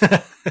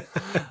it.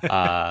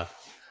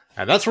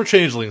 And that's where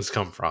changelings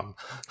come from.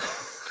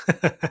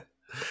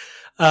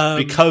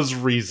 Because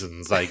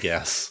reasons, I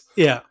guess.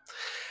 Yeah.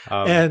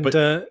 One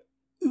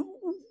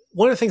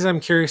of the things I'm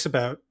curious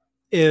about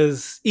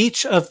is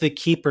each of the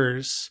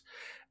keepers,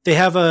 they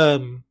have I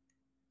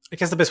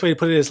guess the best way to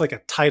put it is like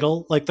a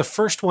title. Like the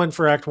first one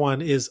for Act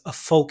 1 is a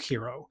folk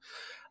hero.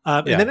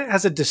 And then it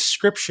has a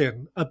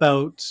description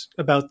about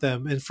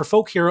them. And for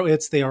folk hero,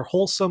 they are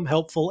wholesome,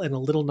 helpful, and a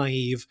little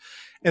naive.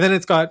 And then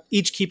it's got,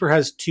 each keeper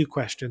has 2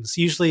 questions.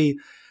 Usually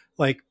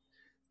like,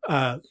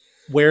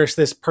 where's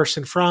this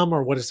person from,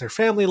 or what is their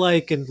family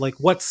like? And like,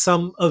 what's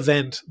some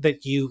event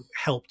that you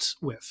helped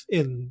with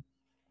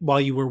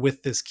while you were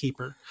with this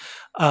keeper?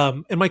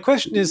 And my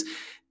question is,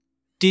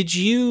 did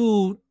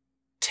you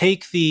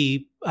take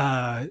the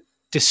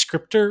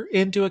descriptor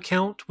into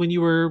account when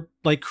you were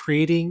like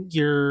creating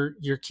your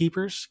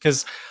keepers?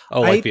 Because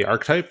the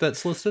archetype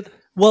that's listed.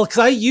 Well, because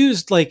I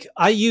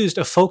used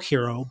a folk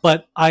hero,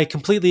 but I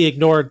completely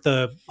ignored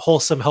the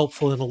wholesome,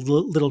 helpful, and a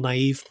little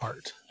naive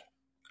part.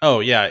 Oh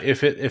yeah,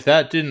 if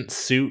that didn't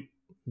suit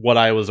what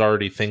I was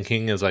already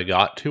thinking as I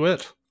got to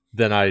it,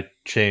 then I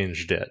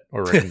changed it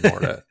or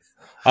ignored it.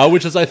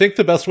 Which is, I think,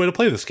 the best way to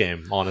play this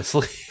game,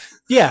 honestly.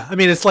 Yeah, I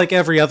mean, it's like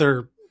every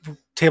other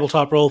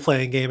tabletop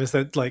role-playing game, is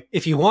that like,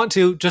 if you want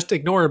to, just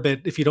ignore a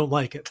bit if you don't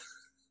like it.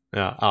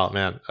 Yeah. Oh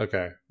man.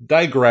 Okay.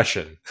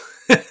 Digression.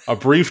 A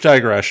brief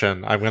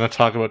digression. I'm going to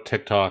talk about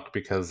TikTok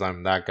because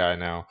I'm that guy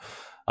now.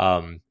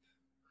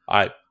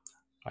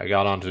 I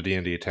got onto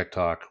D&D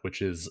TikTok,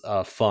 which is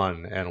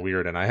fun and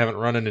weird, and I haven't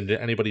run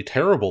into anybody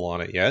terrible on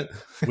it yet,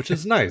 which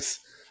is nice.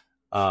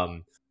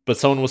 But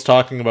someone was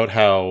talking about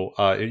how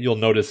you'll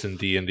notice in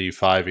D&D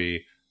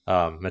 5e,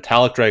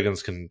 metallic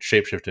dragons can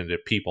shapeshift into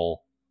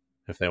people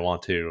if they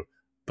want to,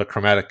 but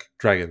chromatic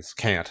dragons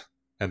can't.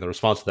 And the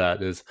response to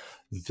that is,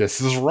 this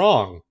is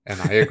wrong,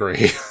 and I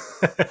agree.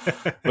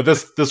 But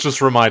this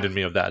just reminded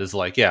me of that. Is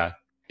like, yeah,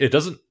 it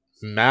doesn't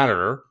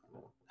matter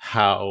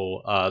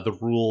how the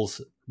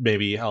rules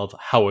maybe of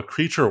how a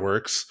creature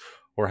works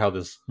or how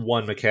this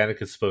one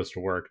mechanic is supposed to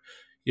work.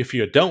 If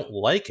you don't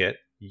like it,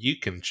 you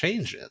can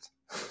change it.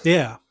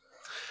 Yeah.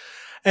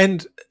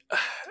 And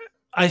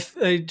I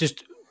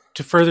just,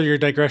 to further your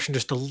digression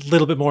just a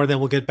little bit more, then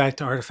we'll get back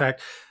to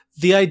Artifact.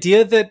 The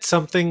idea that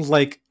something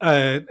like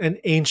an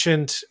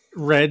ancient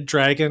red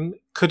dragon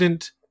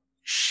couldn't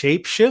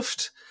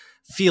shapeshift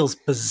feels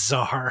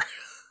bizarre.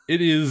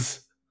 It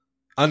is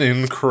an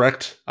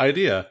incorrect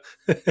idea.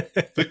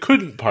 The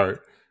couldn't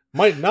part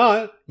might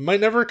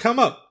never come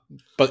up,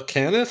 but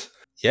can it?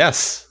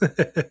 Yes.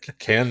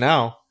 Can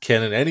now.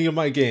 Can in any of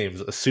my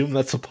games. Assume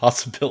that's a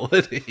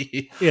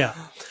possibility. Yeah.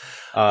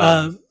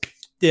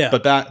 Yeah.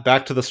 But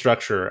back to the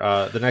structure.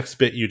 The next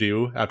bit you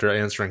do after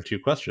answering 2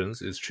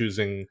 questions is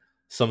choosing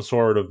some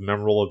sort of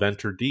memorable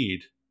event or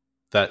deed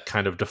that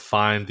kind of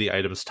defined the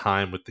item's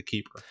time with the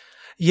keeper.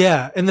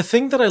 Yeah, and the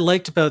thing that I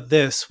liked about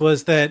this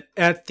was that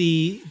at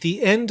the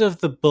end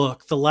of the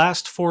book, the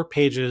last 4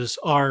 pages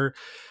are,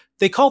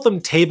 they call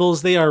them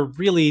tables. They are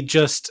really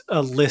just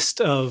a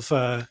list of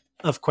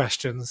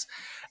questions.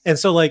 And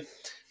so like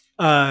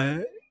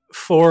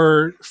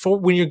for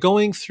when you're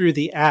going through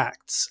the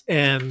acts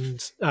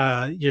and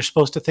you're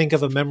supposed to think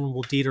of a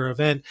memorable deed or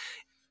event,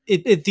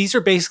 these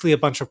are basically a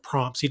bunch of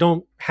prompts. You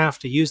don't have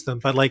to use them,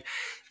 but like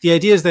the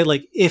idea is that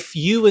like if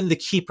you and the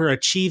keeper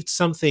achieved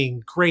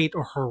something great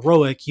or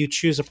heroic, you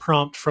choose a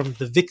prompt from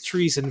the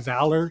victories and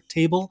valor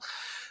table.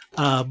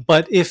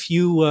 But if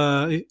you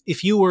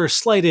were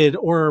slighted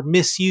or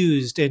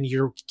misused and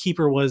your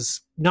keeper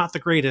was not the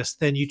greatest,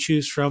 then you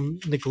choose from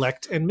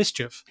neglect and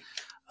mischief.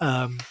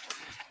 And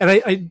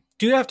I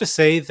do have to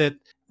say that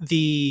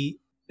the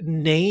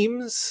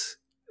names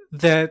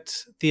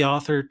that the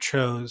author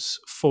chose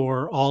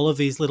for all of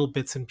these little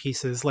bits and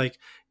pieces, like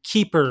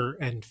Keeper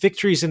and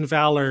Victories in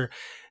Valor,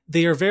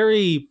 they are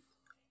very,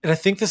 and I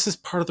think this is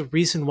part of the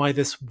reason why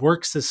this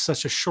works as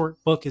such a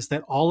short book, is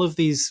that all of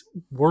these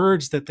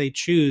words that they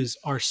choose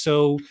are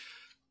so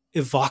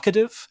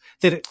evocative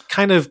that it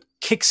kind of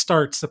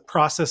kickstarts the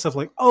process of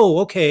like,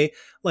 oh, okay,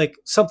 like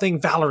something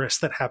valorous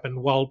that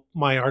happened while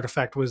my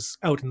artifact was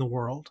out in the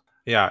world.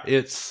 Yeah,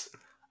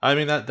 I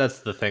mean, that's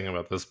the thing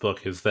about this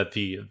book, is that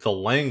the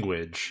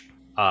language,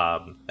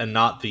 and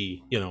not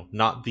the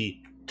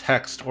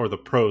text or the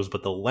prose,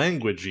 but the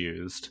language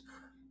used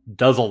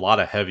does a lot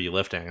of heavy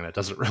lifting, and it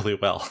does it really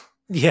well.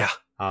 Yeah.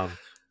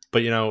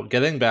 But,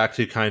 getting back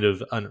to kind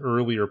of an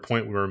earlier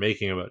point we were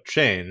making about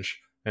change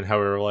and how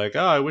we were like,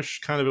 I wish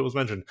kind of it was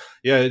mentioned.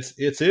 Yeah,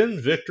 it's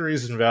in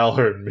Victories in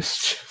Valor and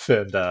Mischief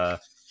and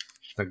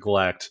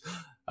Neglect.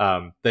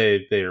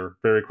 They are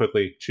very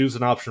quickly choose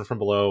an option from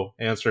below,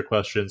 answer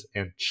questions,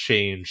 and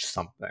change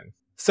something.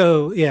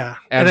 So, yeah.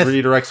 And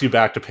redirects you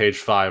back to page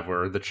 5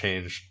 where the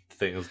change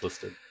thing is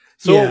listed.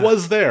 So it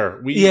was there.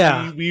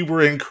 We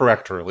were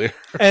incorrect earlier.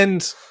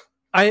 And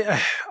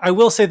I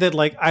will say that,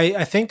 like,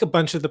 I think a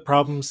bunch of the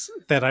problems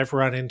that I've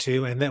run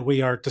into and that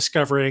we are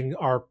discovering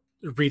are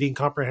reading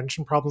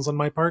comprehension problems on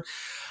my part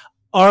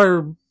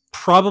are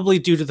probably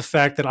due to the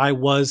fact that I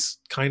was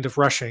kind of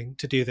rushing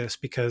to do this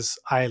because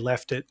I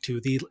left it to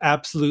the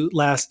absolute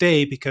last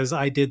day because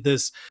I did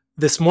this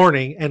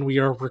morning and we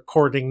are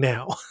recording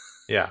now.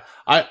 Yeah.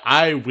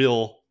 I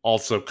will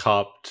also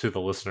cop to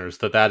the listeners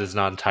that is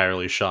not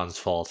entirely Sean's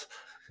fault.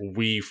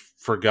 We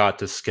forgot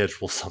to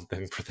schedule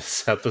something for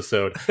this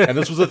episode. And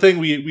this was a thing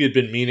we had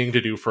been meaning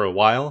to do for a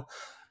while,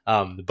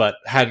 but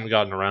hadn't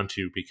gotten around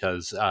to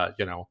because,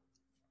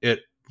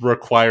 it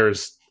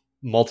requires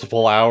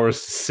multiple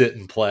hours to sit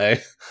and play.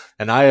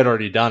 And I had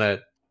already done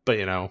it, but,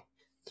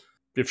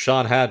 if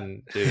Sean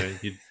hadn't,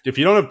 if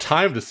you don't have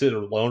time to sit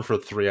alone for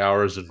 3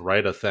 hours and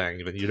write a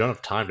thing, then you don't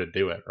have time to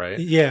do it, right?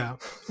 Yeah,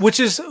 which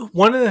is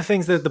one of the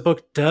things that the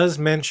book does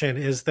mention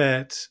is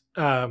that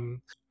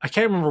I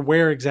can't remember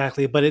where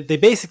exactly, but they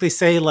basically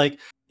say, like,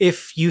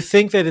 if you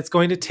think that it's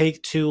going to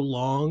take too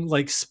long,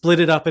 like,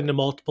 split it up into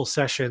multiple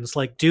sessions.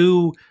 Like,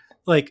 do,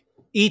 like,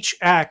 each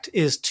act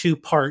is 2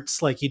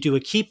 parts. Like, you do a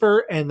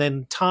keeper and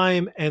then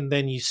time, and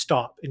then you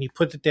stop and you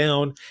put it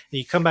down and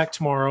you come back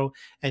tomorrow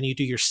and you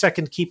do your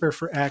second keeper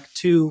for act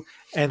 2,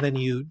 and then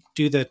you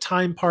do the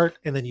time part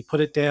and then you put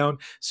it down.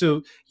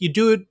 So you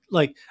do it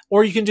like,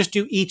 or you can just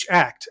do each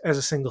act as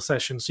a single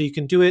session. So you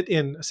can do it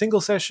in a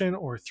single session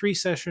or 3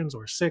 sessions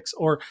or 6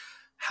 or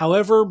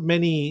however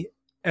many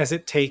as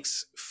it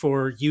takes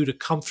for you to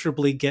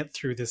comfortably get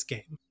through this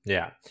game.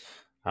 Yeah.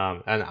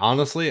 And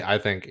honestly, I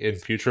think in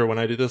future when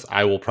I do this,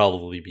 I will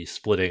probably be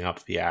splitting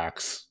up the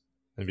acts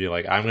and be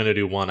like, I'm going to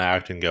do 1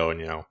 act and go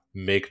and,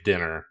 make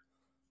dinner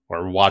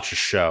or watch a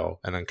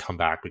show and then come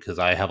back because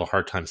I have a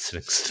hard time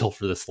sitting still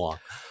for this long.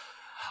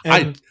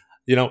 And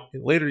in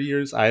later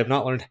years, I have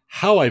not learned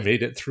how I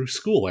made it through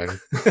schooling.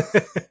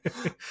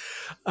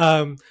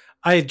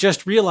 I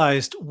just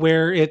realized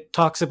where it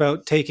talks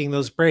about taking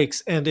those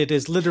breaks, and it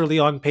is literally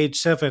on page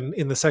 7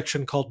 in the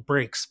section called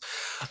breaks.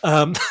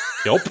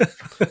 Yep.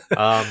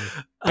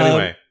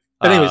 Anyway.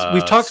 Anyways,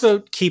 we've talked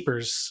about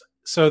keepers.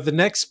 So the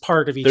next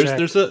part of each act...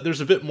 There's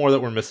a bit more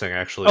that we're missing,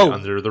 actually,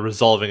 under the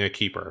resolving a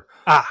keeper.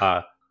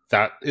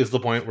 That is the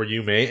point where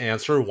you may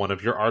answer one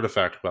of your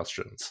artifact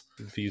questions.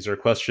 These are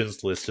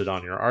questions listed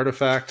on your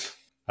artifact.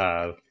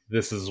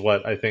 This is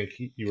what I think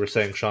you were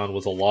saying, Sean,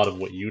 was a lot of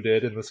what you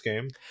did in this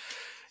game.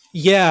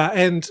 Yeah,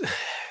 and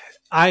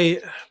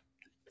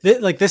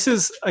this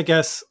is, I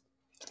guess,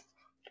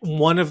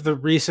 one of the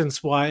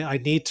reasons why I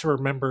need to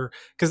remember,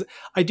 because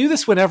I do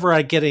this whenever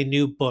I get a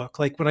new book,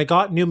 like when I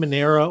got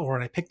Numenera or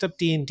when I picked up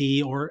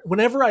D&D or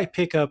whenever I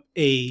pick up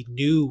a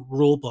new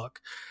rule book,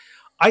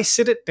 I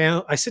sit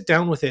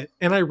down with it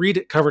and I read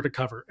it cover to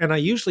cover. And I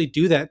usually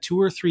do that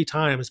 2 or 3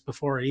 times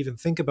before I even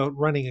think about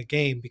running a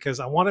game because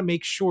I want to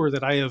make sure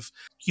that I have,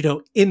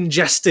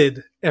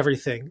 ingested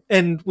everything.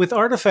 And with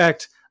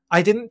Artifact,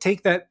 I didn't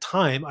take that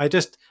time.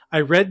 I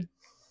read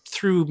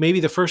through maybe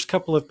the first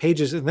couple of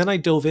pages and then I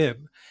dove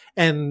in.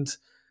 And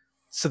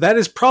so that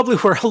is probably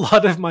where a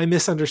lot of my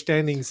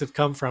misunderstandings have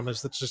come from,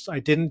 is that just I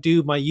didn't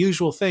do my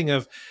usual thing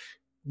of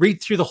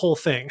read through the whole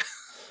thing.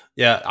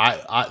 Yeah,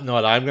 I know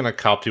what I'm going to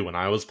cop to when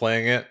I was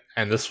playing it,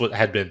 and this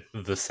had been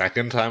the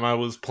second time I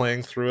was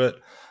playing through it,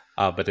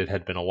 but it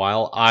had been a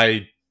while.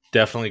 I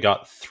definitely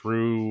got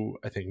through,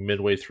 I think,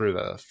 midway through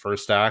the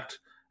first act,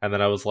 and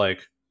then I was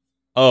like,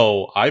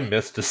 oh, I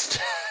missed a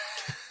step.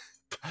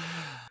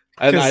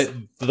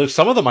 And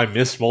some of them I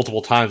missed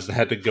multiple times and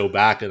had to go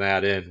back and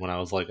add in when I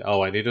was like,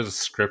 oh, I needed a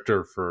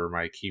scripter for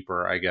my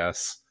keeper, I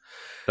guess.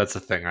 That's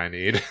a thing I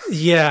need.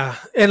 Yeah.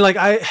 And like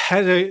I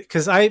had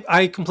because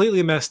I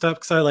completely messed up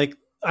because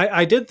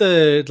I did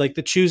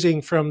the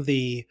choosing from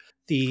the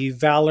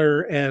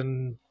Valor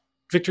and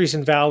Victories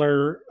in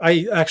Valor.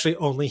 I actually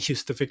only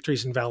used the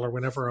Victories in Valor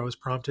whenever I was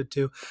prompted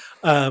to.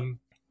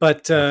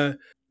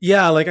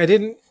 Yeah, like I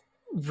didn't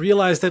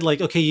realize that, like,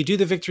 okay, you do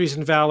the Victories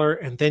in Valor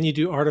and then you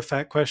do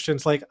artifact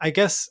questions. Like, I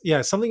guess,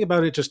 yeah, something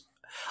about it just,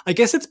 I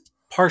guess it's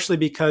partially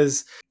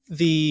because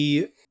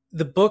the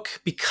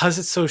book, because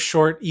it's so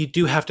short, you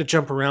do have to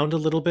jump around a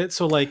little bit.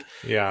 So like,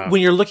 yeah,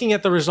 when you're looking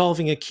at the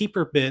resolving a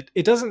keeper bit,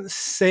 it doesn't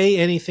say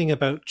anything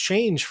about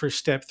change for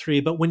step 3,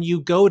 but when you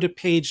go to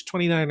page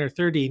 29 or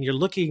 30 and you're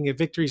looking at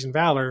Victories in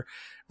Valor,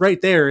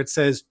 right there it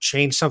says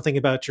change something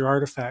about your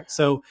artifact.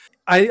 So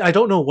I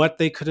don't know what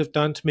they could have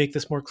done to make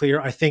this more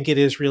clear. I think it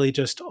is really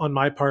just on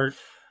my part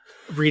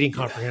reading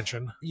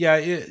comprehension. Yeah,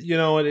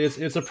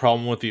 it's a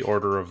problem with the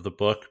order of the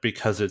book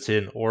because it's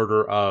in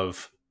order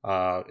of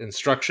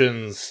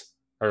instructions,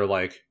 or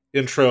like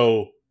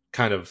intro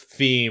kind of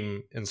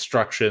theme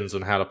instructions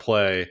on how to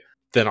play,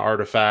 then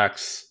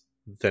artifacts,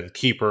 then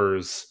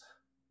keepers,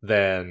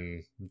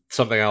 then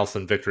something else,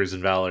 then victories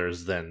and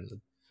valors, then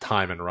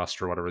time and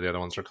rust, or whatever the other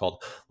ones are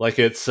called. Like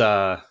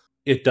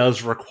it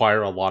does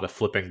require a lot of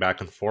flipping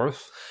back and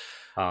forth.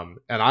 And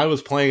I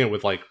was playing it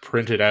with like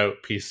printed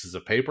out pieces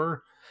of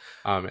paper.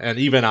 And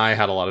even I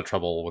had a lot of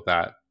trouble with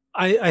that.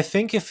 I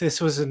think if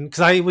this was because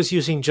I was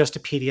using just a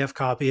PDF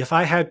copy, if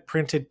I had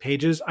printed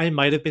pages, I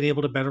might have been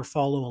able to better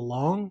follow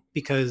along,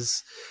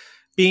 because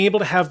being able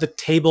to have the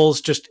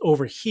tables just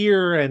over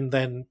here and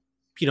then,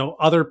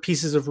 other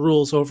pieces of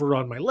rules over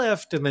on my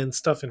left and then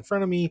stuff in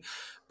front of me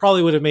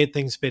probably would have made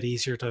things a bit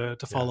easier to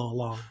follow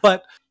along.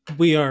 But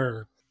we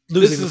are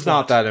losing. This is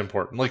not that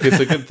important. Like, it's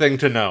a good thing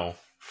to know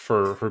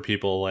for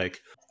people,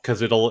 like,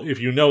 because if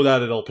you know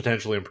that, it'll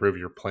potentially improve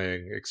your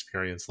playing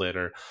experience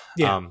later.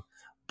 Yeah.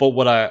 But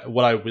what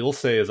I will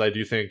say is I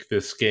do think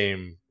this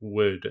game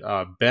would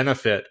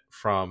benefit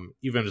from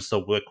even just a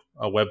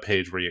web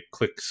page where you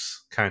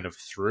clicks kind of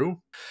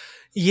through.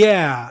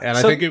 Yeah. And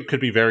I think it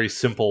could be very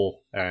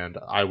simple, and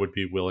I would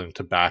be willing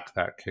to back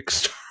that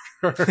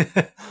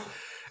Kickstarter.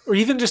 Or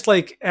even just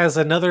like as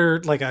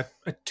another, like a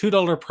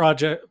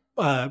 $2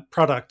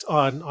 product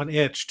on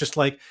itch, just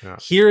like,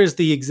 here is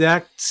the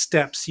exact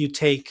steps you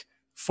take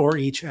for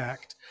each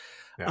act.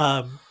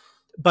 Yeah.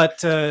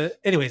 But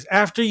anyways,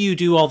 after you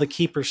do all the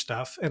keeper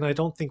stuff, and I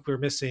don't think we're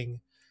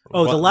missing.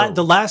 Oh,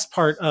 the last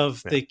part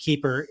of the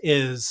keeper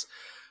is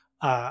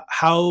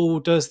how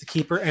does the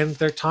keeper end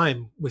their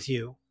time with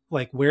you?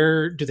 Like,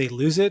 where do they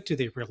lose it? Do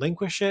they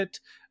relinquish it?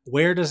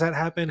 Where does that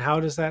happen? How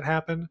does that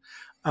happen?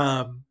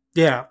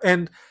 Yeah,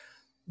 and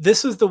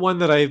this is the one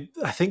that I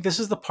think this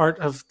is the part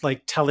of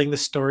like telling the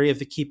story of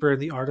the keeper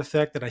and the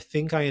artifact that I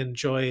think I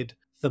enjoyed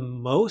the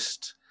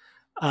most.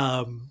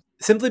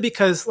 Simply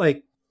because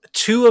like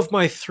 2 of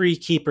my 3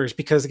 keepers,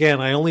 because again,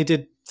 I only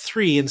did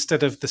 3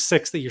 instead of the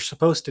 6 that you're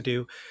supposed to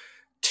do.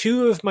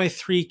 2 of my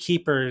 3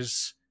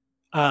 keepers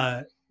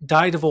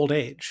died of old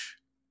age.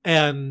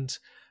 And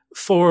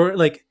what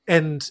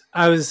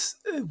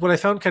I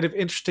found kind of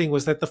interesting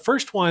was that the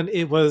first one,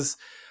 it was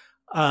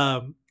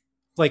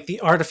like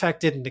the artifact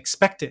didn't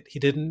expect it. He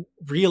didn't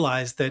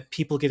realize that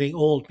people getting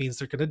old means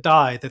they're going to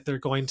die, that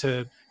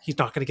he's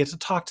not going to get to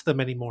talk to them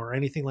anymore or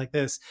anything like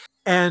this.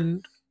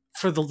 And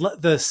for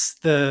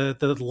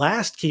the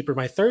last keeper,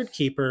 my 3rd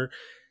keeper,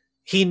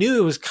 he knew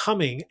it was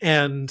coming,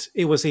 and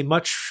it was a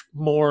much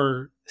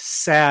more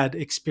sad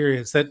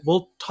experience that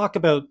we'll talk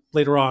about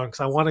later on,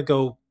 because I want to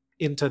go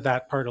into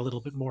that part a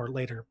little bit more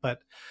later. But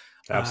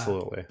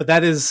absolutely. But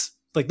that is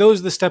like,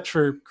 those are the steps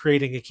for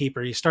creating a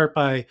keeper. You start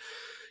by,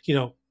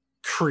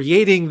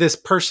 creating this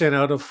person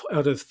out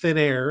of thin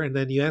air, and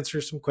then you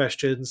answer some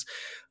questions.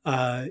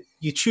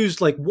 You choose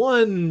like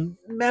one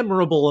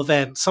memorable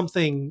event,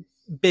 something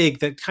big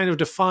that kind of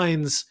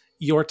defines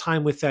your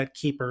time with that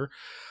keeper.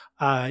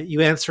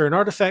 You answer an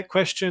artifact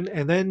question,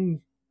 and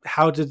then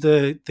how did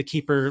the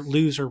keeper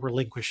lose or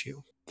relinquish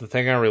you? The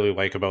thing I really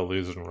like about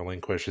lose and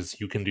relinquish is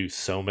you can do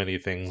so many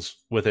things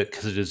with it,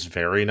 because it is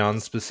very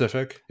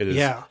non-specific. It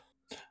is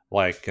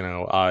like,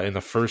 in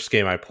the first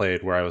game I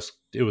played, where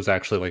it was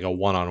actually like a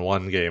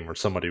one-on-one game where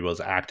somebody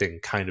was acting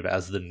kind of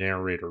as the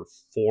narrator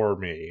for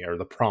me, or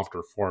the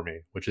prompter for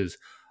me, which is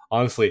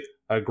honestly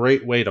a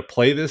great way to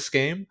play this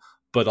game.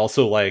 But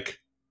also, like,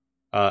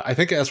 I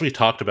think, as we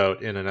talked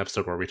about in an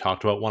episode where we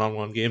talked about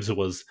one-on-one games, it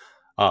was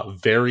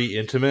very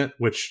intimate,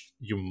 which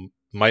you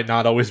might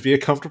not always be a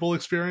comfortable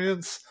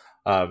experience,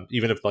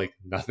 even if like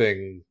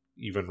nothing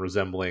even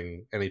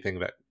resembling anything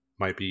that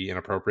might be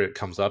inappropriate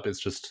comes up.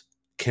 It's just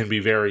can be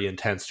very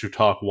intense to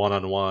talk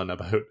one-on-one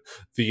about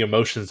the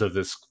emotions of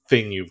this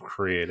thing you've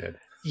created.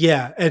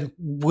 Yeah, and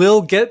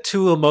we'll get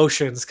to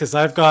emotions, because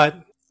I've got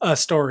a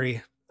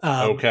story.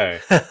 Okay.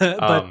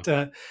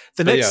 The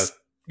next...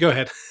 Go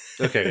ahead.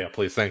 Okay, yeah,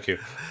 please, thank you.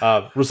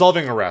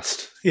 Resolving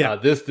arrest. Yeah.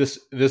 This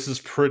is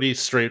pretty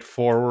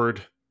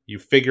straightforward. You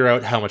figure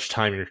out how much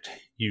time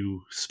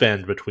you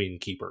spend between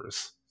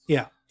keepers.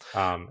 Yeah.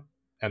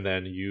 And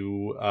then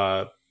you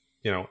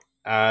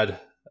add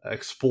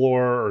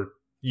explore, or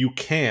you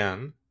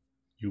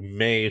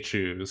may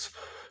choose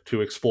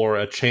to explore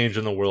a change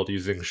in the world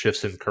using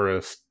shifts in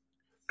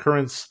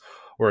currents,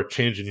 or a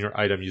change in your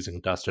item using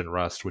dust and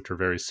rust, which are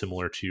very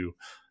similar to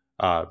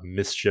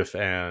mischief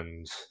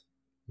and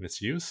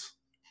misuse.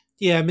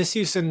 Yeah,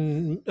 misuse or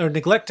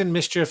neglect and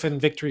mischief, and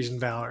victories and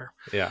valor.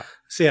 Yeah.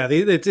 So yeah,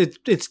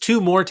 it's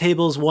 2 more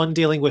tables, one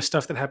dealing with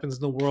stuff that happens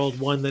in the world,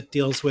 one that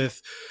deals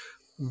with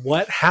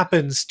what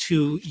happens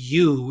to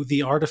you,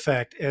 the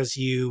artifact, as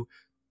you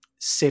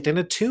sit in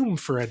a tomb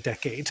for a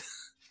decade.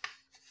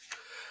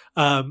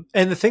 And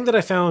the thing that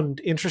I found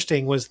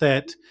interesting was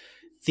that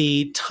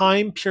the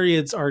time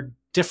periods are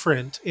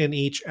different in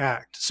each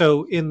act.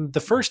 So in the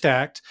first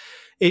act,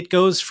 it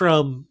goes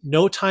from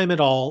no time at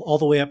all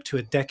the way up to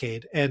a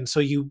decade. And so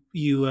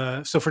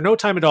so for no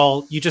time at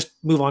all, you just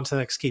move on to the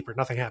next keeper.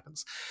 Nothing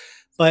happens.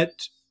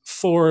 But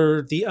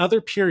for the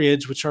other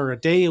periods, which are a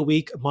day, a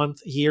week, a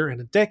month, a year,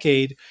 and a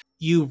decade,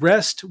 you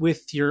rest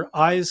with your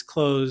eyes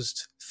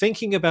closed,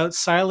 thinking about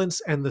silence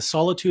and the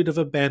solitude of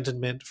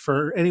abandonment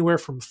for anywhere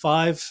from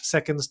 5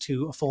 seconds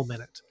to a full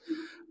minute.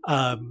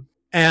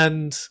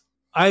 And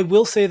I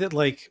will say that,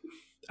 like,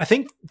 I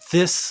think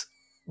this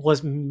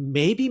was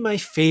maybe my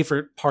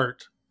favorite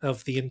part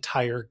of the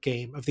entire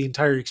game, of the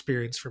entire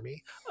experience for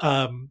me.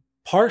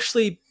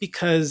 Partially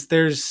because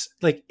there's,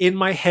 like, in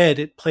my head,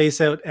 it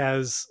plays out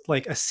as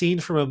like a scene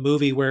from a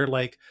movie where,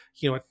 like,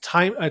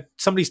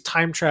 somebody's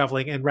time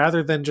traveling, and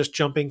rather than just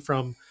jumping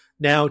from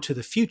now to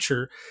the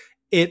future,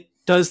 it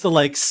does the,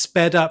 like,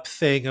 sped up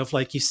thing of,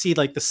 like, you see,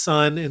 like, the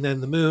sun and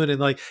then the moon,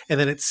 and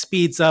then it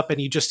speeds up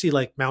and you just see,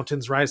 like,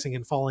 mountains rising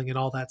and falling and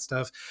all that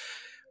stuff.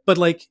 But,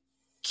 like,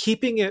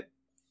 keeping it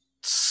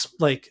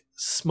like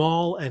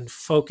small and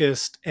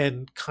focused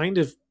and kind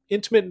of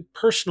intimate and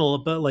personal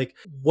about, like,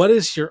 what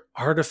is your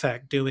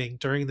artifact doing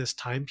during this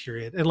time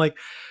period. And, like,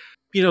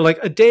 like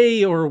a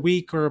day or a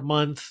week or a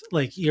month,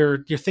 like,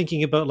 you're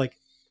thinking about, like,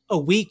 a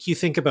week you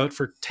think about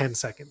for 10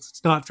 seconds.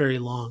 It's not very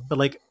long. But,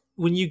 like,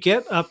 when you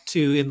get up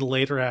to, in the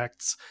later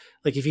acts,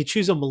 like, if you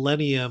choose a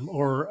millennium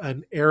or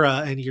an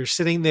era and you're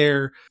sitting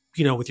there,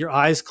 with your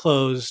eyes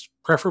closed,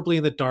 preferably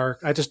in the dark.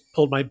 I just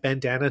pulled my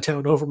bandana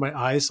down over my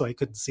eyes so I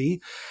couldn't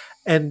see.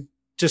 And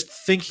just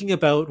thinking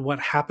about what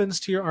happens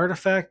to your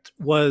artifact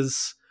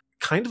was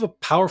kind of a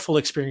powerful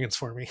experience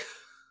for me.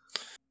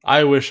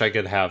 I wish I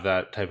could have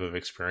that type of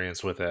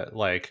experience with it.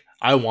 Like,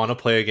 I want to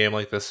play a game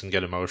like this and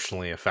get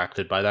emotionally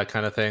affected by that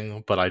kind of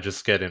thing, but I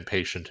just get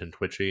impatient and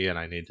twitchy and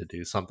I need to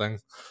do something.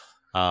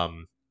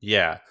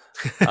 Yeah.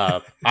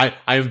 I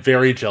am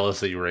very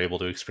jealous that you were able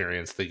to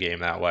experience the game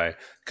that way,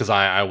 because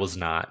I was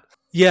not.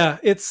 Yeah,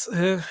 it's,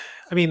 I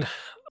mean,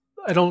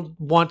 I don't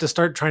want to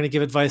start trying to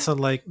give advice on,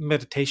 like,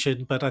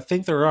 meditation, but I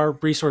think there are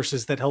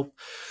resources that help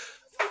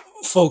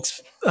folks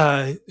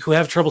who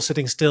have trouble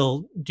sitting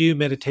still do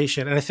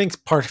meditation. And I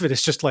think part of it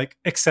is just, like,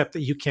 accept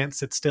that you can't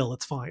sit still.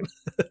 It's fine.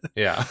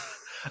 Yeah.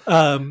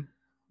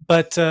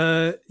 But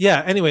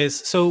yeah,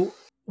 anyways, so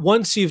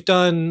once you've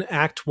done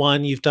Act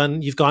 1, you've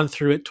gone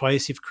through it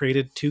twice, you've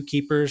created 2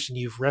 keepers, and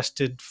you've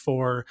rested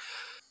for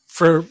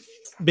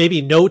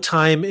maybe no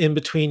time in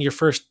between your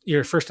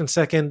first and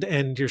second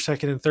and your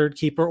second and third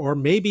keeper, or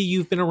maybe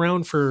you've been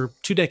around for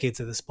 2 decades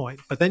at this point.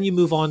 But then you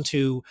move on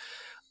to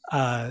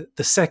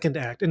the second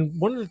act. And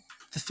one of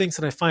the things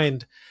that I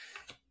find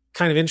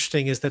kind of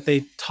interesting is that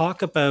they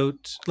talk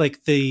about,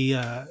 like,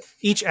 the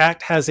each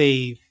act has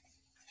a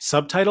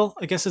subtitle,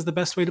 I guess is the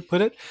best way to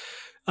put it.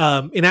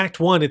 In Act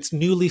 1, it's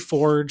Newly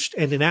Forged,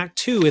 and in Act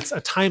 2, it's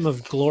A Time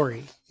of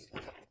Glory.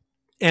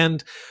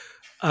 And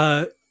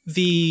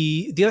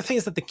the other thing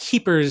is that the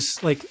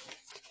keepers, like,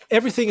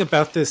 everything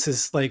about this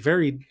is, like,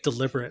 very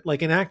deliberate.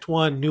 Like, in Act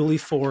 1, Newly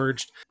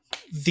Forged,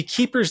 the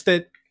keepers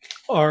that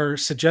are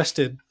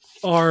suggested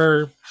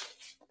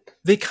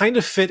they kind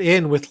of fit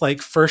in with,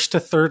 like, first to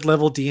third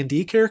level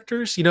D&D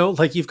characters.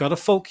 Like, you've got a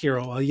folk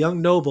hero, a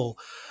young noble,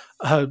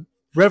 a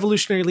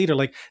revolutionary leader,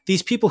 like,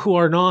 these people who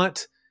are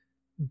not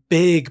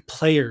big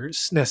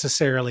players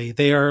necessarily.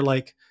 They are,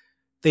 like,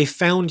 they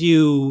found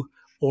you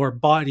or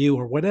bought you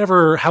or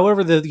whatever,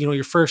 however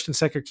your first and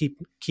second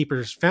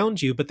keepers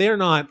found you, but they are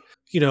not,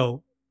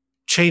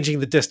 changing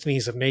the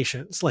destinies of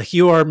nations. Like,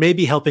 you are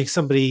maybe helping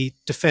somebody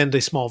defend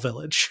a small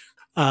village.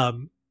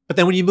 But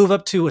then when you move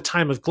up to A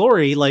Time of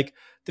Glory, like,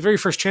 the very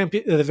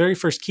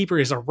first keeper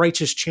is a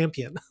righteous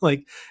champion.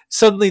 Like,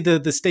 suddenly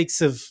the stakes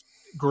have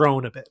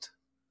grown a bit.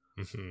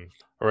 Mm-hmm.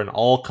 Or an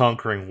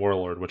all-conquering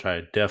warlord, which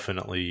I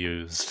definitely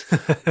used.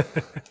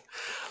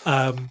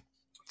 But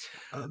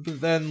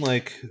then,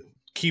 like,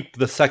 keep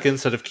the second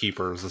set of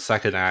keepers, the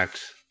second act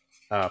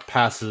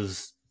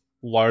passes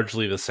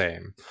largely the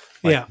same.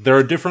 Like, yeah, there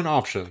are different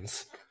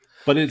options,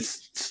 but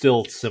it's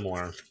still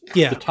similar.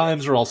 Yeah, the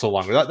times are also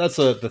longer. That's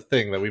the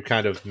thing that we've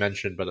kind of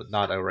mentioned, but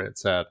not outright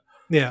said.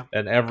 Yeah,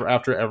 and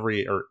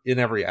in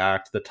every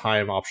act, the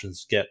time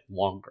options get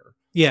longer.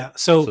 Yeah,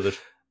 so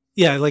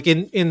yeah, like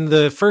in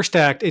the first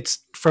act, it's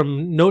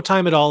from no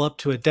time at all up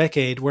to a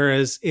decade,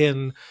 whereas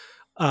in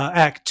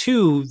Act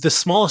 2, the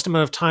smallest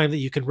amount of time that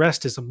you can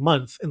rest is a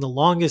month, and the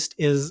longest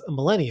is a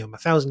millennium,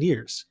 1,000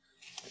 years.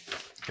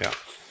 Yeah.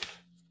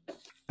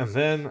 And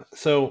then,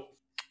 so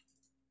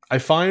I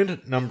find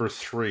number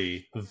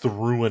 3, the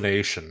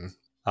Ruination,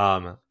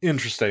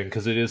 interesting,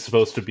 because it is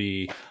supposed to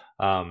be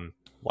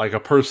like a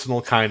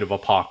personal kind of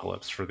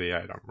apocalypse for the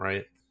item,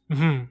 right?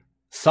 Mm-hmm.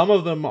 Some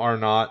of them are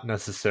not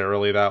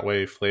necessarily that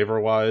way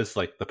flavor-wise,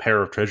 like the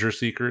Pair of Treasure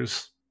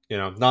Seekers.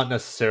 Not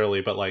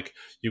necessarily, but, like,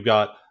 you've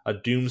got a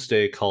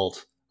Doomsday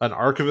Cult, an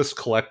Archivist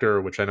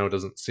Collector, which I know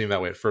doesn't seem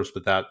that way at first,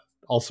 but that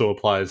also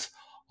applies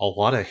a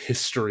lot of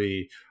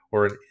history,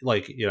 or,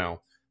 like,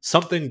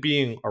 something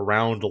being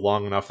around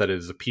long enough that it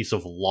is a piece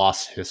of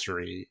lost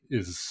history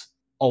is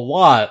a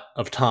lot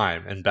of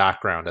time and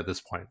background at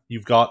this point.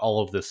 You've got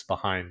all of this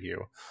behind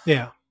you.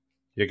 Yeah.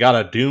 You got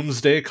a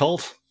Doomsday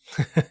Cult,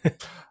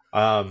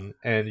 and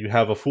you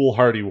have a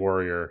Foolhardy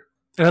Warrior.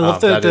 And I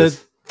love That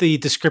is, the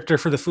descriptor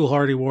for the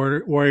Foolhardy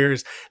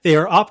Warriors. They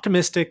are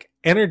optimistic,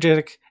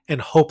 energetic,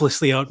 and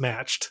hopelessly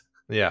outmatched.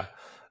 yeah,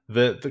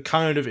 the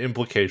kind of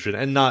implication,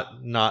 and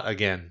not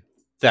again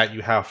that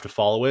you have to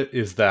follow it,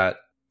 is that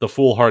the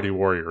Foolhardy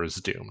Warrior is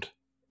doomed.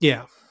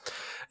 Yeah.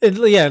 And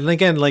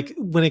again, like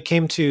when it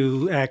came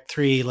to Act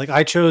 3, like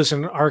I chose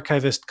an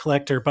archivist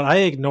collector, but I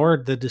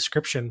ignored the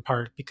description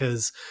part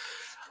because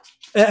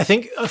I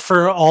think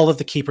for all of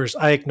the keepers,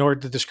 I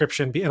ignored the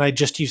description and I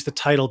just used the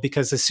title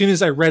because as soon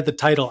as I read the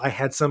title, I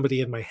had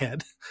somebody in my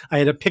head. I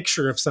had a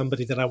picture of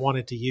somebody that I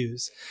wanted to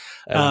use.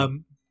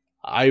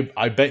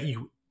 I bet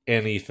you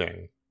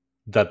anything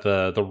that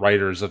the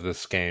writers of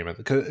this game,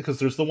 because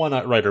there's the one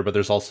writer, but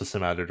there's also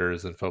some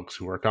editors and folks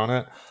who worked on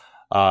it.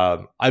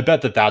 I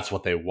bet that's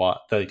what they want.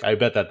 Like, I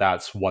bet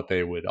that's what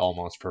they would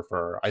almost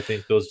prefer. I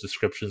think those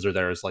descriptions are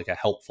there as like a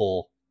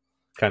helpful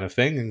kind of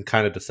thing and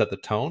kind of to set the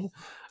tone.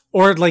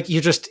 Or like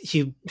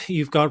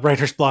you've got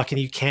writer's block and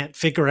you can't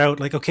figure out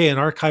like, okay, an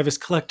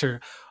archivist collector.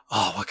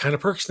 Oh, what kind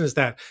of person is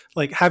that?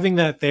 Like having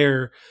that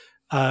there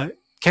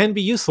can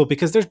be useful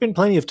because there's been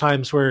plenty of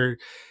times where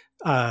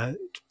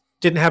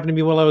didn't happen to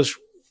me while I was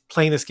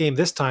playing this game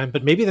this time,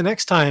 but maybe the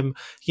next time,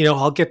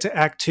 I'll get to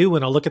Act 2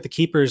 and I'll look at the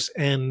keepers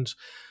and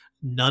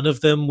none of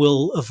them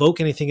will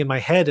evoke anything in my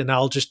head and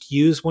I'll just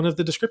use one of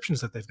the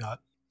descriptions that they've got.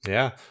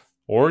 Yeah.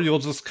 Or you'll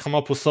just come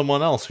up with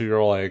someone else who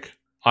you're like,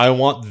 I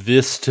want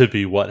this to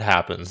be what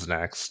happens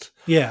next.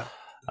 Yeah.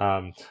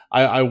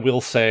 I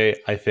will say,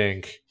 I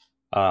think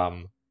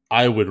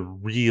I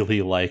would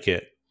really like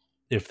it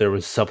if there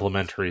was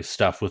supplementary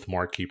stuff with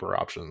more keeper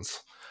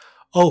options.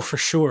 Oh, for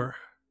sure.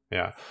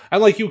 Yeah,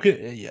 and like you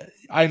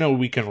know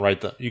we can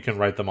you can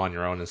write them on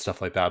your own and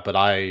stuff like that. But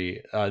I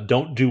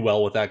don't do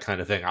well with that kind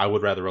of thing. I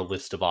would rather a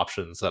list of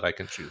options that I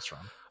can choose from.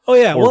 Oh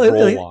yeah,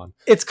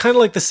 it's kind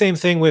of like the same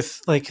thing with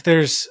like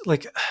there's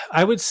like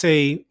I would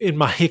say in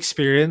my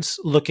experience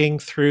looking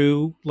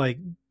through like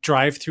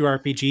drive-through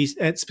RPGs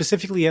and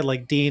specifically at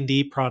like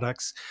D&D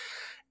products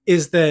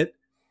is that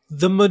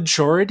the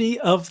majority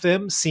of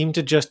them seem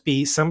to just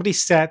be somebody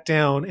sat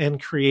down and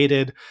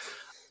created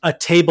a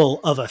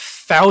table of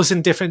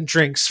 1,000 different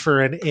drinks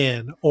for an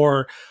inn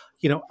or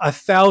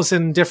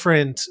 1,000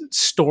 different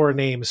store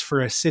names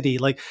for a city.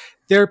 Like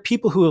there are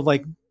people who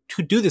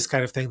do this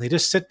kind of thing. They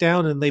just sit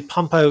down and they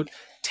pump out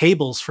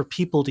tables for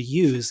people to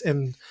use.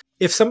 And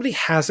if somebody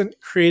hasn't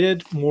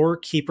created more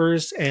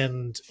keepers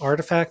and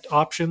artifact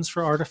options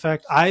for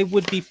artifact, I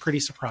would be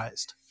pretty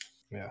surprised.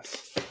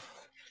 Yes.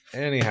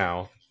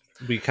 Anyhow,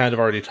 we kind of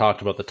already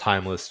talked about the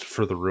time list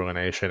for the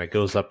Ruination. It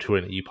goes up to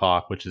an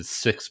epoch, which is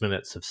 6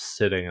 minutes of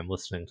sitting and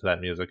listening to that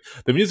music.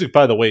 The music,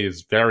 by the way,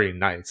 is very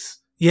nice.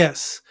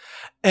 Yes.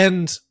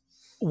 And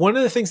one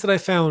of the things that I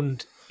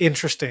found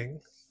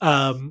interesting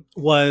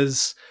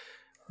was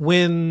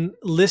when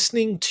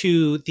listening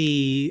to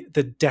the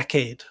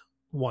Decade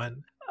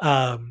one.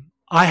 I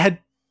had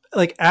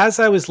like as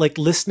I was like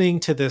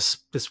listening to this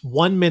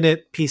 1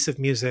 minute piece of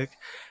music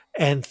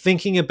and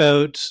thinking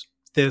about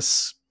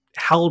this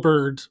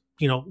halberd,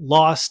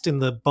 lost in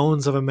the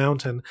bones of a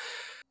mountain,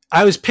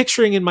 I was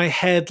picturing in my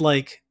head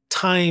like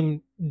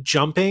time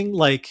jumping,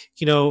 like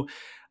it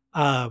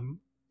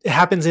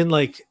happens in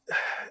like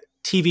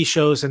TV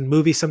shows and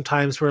movies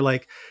sometimes where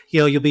like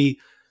you'll be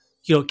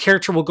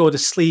character will go to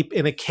sleep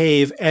in a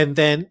cave and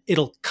then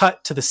it'll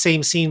cut to the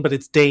same scene but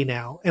it's day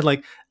now, and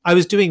like I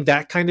was doing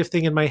that kind of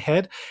thing in my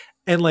head,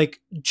 and like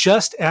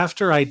just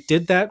after I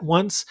did that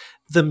once,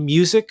 the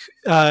music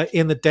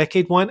in the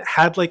Decade one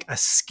had like a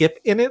skip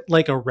in it,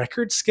 like a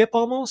record skip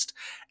almost,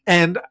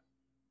 and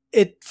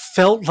it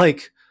felt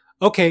like,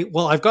 okay,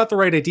 well, I've got the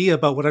right idea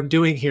about what I'm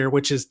doing here,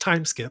 which is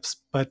time skips.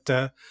 But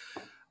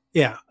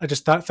yeah, I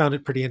just found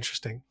it pretty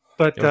interesting.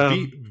 But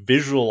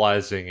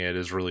visualizing it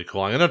is really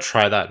cool. I'm going to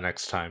try that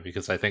next time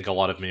because I think a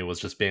lot of me was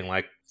just being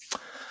like,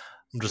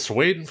 I'm just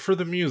waiting for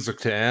the music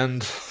to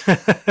end.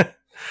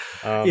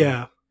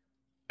 Yeah.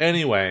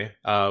 Anyway,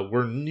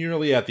 we're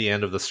nearly at the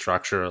end of the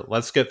structure.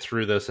 Let's get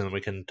through this and we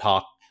can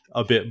talk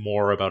a bit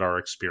more about our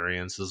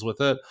experiences with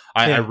it.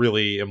 I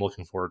really am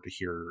looking forward to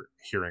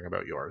hearing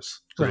about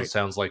yours. Because It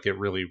sounds like it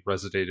really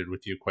resonated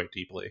with you quite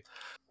deeply.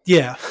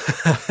 Yeah,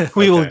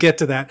 we will get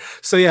to that.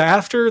 So yeah,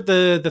 after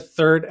the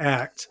third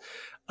act,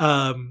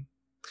 what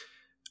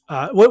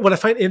I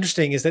find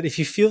interesting is that if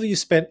you feel you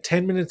spent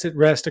 10 minutes at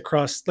rest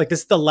across, like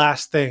this is the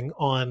last thing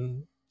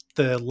on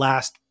the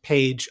last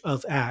page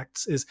of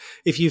acts, is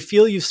if you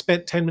feel you've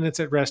spent 10 minutes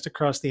at rest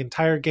across the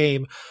entire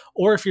game,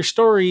 or if your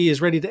story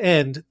is ready to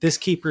end, this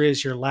keeper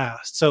is your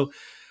last. So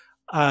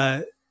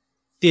the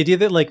idea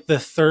that like the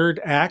third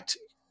act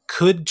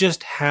could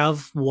just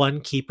have one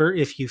keeper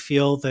if you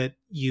feel that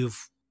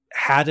you've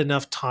had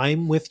enough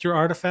time with your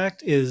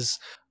artifact is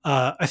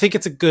I think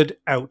it's a good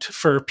out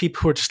for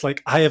people who are just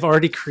like, I have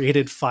already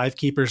created 5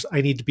 keepers,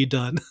 I need to be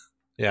done.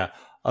 Yeah,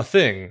 a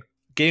thing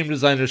game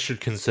designers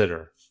should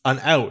consider: an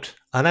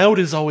out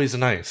is always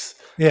nice.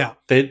 Yeah,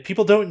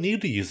 people don't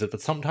need to use it, but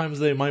sometimes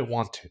they might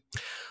want to.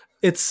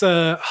 It's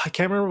I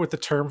can't remember what the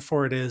term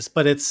for it is,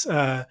 but it's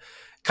kind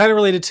of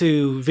related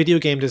to video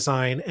game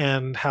design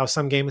and how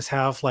some games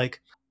have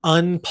like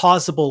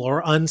unpausable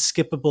or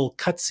unskippable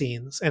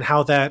cutscenes, and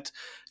how that,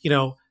 you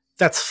know,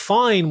 that's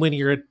fine when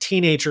you're a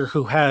teenager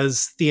who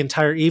has the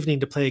entire evening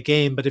to play a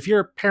game, but if you're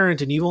a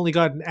parent and you've only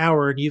got an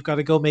hour and you've got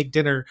to go make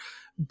dinner,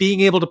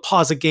 being able to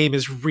pause a game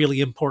is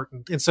really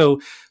important. And so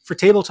for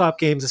tabletop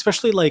games,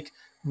 especially like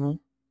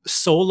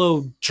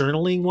solo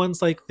journaling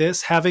ones like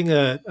this, having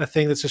a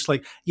thing that's just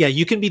like, yeah,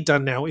 you can be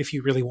done now if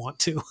you really want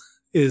to,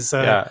 is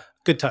a Yeah.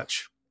 good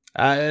touch.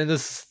 And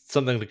this is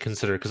something to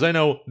consider, because I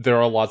know there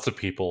are lots of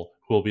people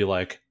who will be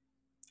like,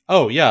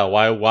 oh yeah,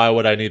 why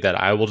would I need that?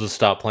 I will just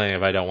stop playing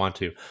if I don't want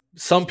to.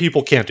 Some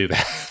people can't do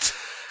that.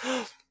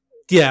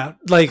 Yeah,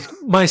 like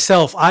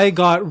myself, I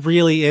got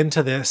really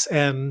into this,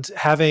 and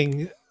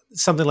having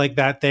something like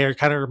that there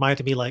kind of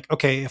reminded me like,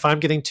 okay, if I'm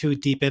getting too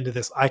deep into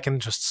this, I can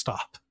just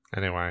stop.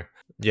 Anyway,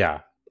 yeah,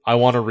 I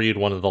want to read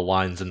one of the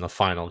lines in the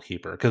Final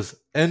Keeper, because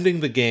ending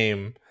the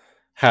game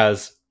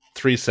has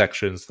 3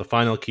 sections. The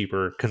Final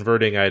Keeper,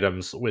 converting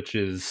items, which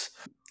is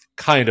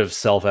kind of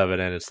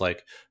self-evident. It's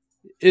like,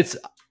 it's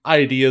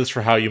ideas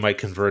for how you might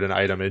convert an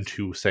item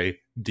into, say,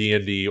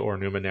 D&D or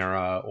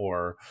Numenera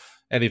or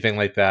anything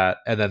like that,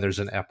 and then there's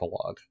an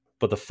epilogue.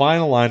 But the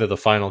final line of the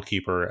Final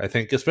Keeper, I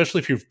think, especially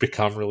if you've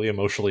become really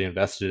emotionally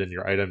invested in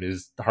your item,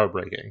 is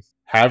heartbreaking.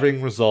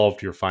 Having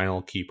resolved your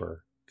Final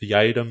Keeper, the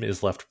item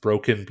is left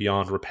broken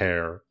beyond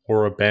repair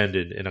or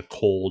abandoned in a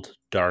cold,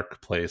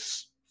 dark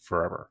place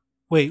forever.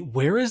 Wait,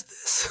 where is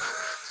this?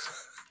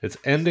 It's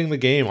ending the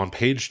game on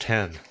page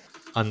 10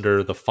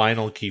 under the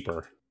Final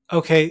Keeper.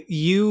 Okay,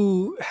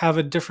 you have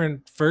a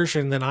different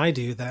version than I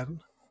do then.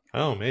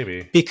 Oh,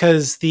 maybe.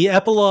 Because the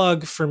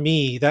epilogue for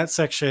me, that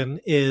section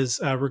is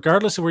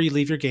regardless of where you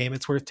leave your game,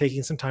 it's worth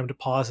taking some time to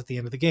pause at the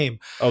end of the game.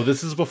 Oh,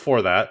 this is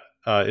before that.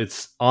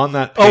 It's on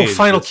that page. Oh,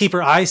 Final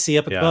Keeper, I see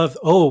up above.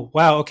 Oh,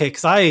 wow. Okay,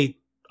 because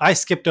I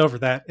skipped over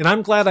that, and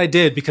I'm glad I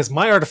did, because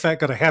my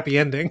artifact got a happy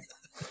ending.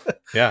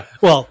 Yeah.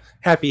 Well,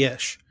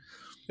 happy-ish.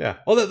 Yeah.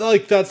 Well,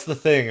 that's the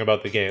thing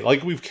about the game.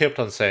 Like we've kept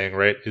on saying,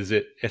 right? Is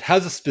it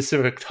has a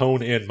specific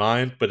tone in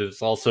mind, but it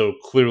also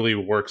clearly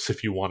works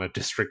if you want to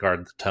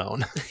disregard the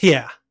tone.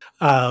 Yeah.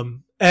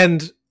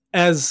 And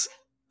as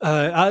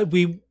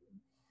we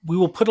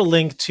will put a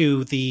link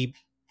to the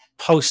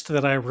post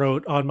that I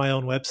wrote on my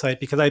own website,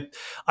 because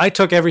I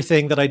took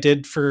everything that I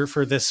did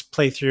for this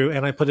playthrough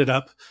and I put it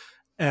up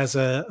as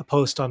a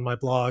post on my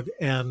blog,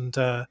 and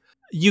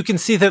you can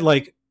see that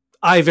like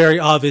I very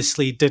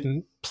obviously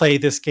didn't play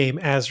this game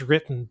as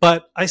written,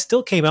 but I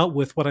still came out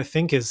with what I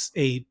think is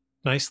a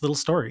nice little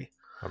story.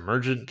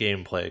 Emergent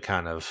gameplay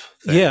kind of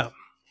thing. Yeah.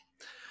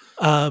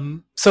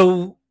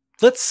 So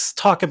let's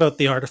talk about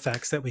the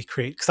artifacts that we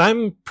create, because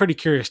I'm pretty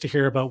curious to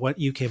hear about what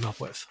you came up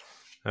with.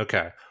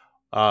 Okay.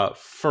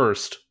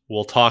 First,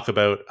 we'll talk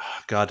about.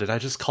 God, did I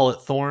just call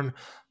it Thorn?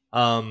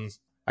 I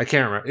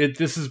can't remember.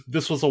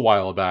 This was a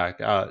while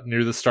back,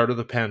 near the start of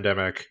the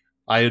pandemic.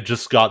 I had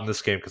just gotten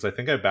this game because I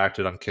think I backed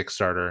it on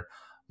Kickstarter.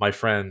 Our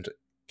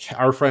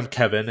friend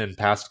Kevin, and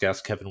past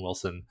guest Kevin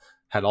Wilson,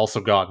 had also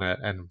gotten it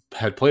and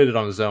had played it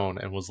on his own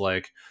and was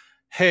like,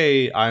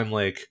 "Hey, I'm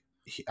like."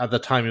 At the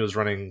time, he was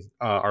running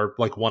our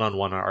like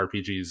one-on-one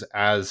RPGs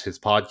as his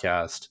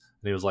podcast,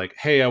 and he was like,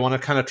 "Hey, I want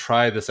to kind of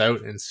try this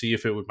out and see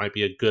if it might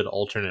be a good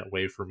alternate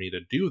way for me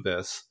to do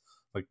this."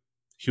 Like,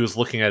 he was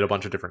looking at a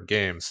bunch of different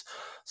games,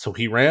 so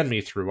he ran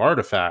me through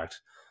Artifact,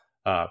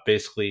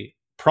 basically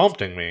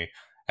prompting me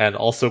and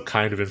also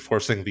kind of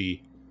enforcing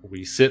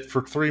we sit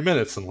for 3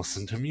 minutes and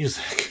listen to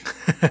music.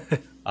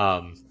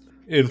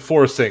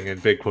 Enforcing in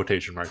big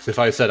quotation marks. If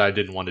I said I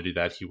didn't want to do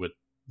that, he would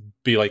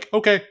be like,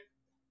 "Okay,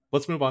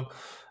 let's move on."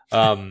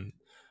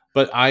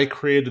 But I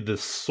created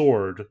this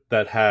sword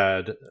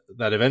that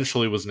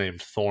eventually was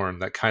named Thorn,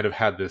 that kind of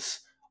had this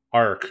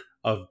arc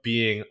of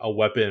being a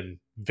weapon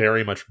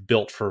very much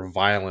built for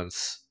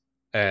violence,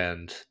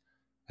 and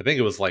I think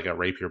it was like a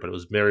rapier, but it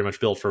was very much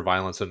built for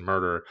violence and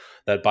murder,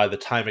 that by the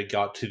time it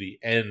got to the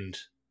end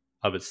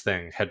of its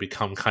thing had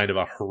become kind of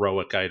a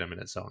heroic item in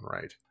its own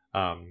right.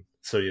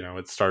 So,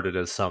 it started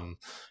as some,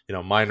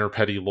 minor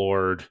petty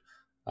lord,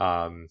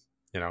 and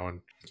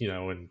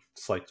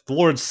it's like the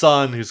Lord's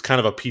son, who's kind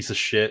of a piece of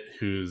shit,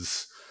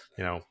 who's,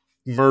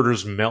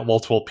 murders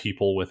multiple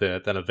people with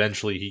it. Then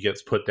eventually he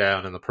gets put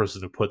down, and the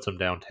person who puts him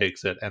down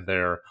takes it, and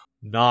they're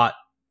not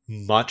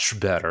much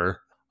better.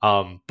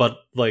 But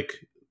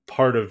like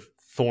part of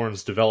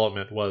Thorn's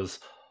development was,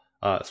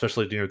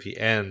 especially near the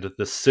end,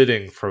 the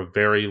sitting for a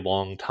very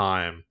long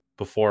time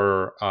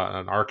before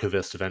an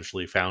archivist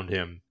eventually found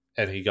him,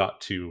 and he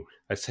got to,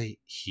 I say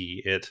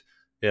it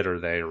or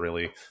they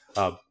really,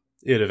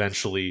 it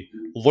eventually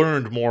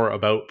learned more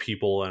about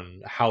people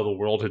and how the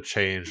world had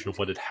changed and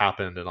what had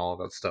happened and all of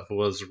that stuff. It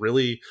was a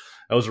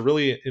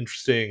really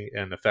interesting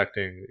and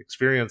affecting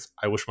experience.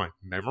 I wish my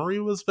memory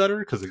was better,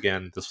 because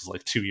again, this was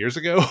like 2 years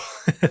ago.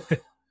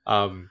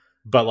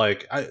 But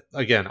like,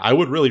 I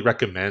would really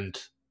recommend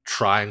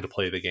trying to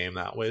play the game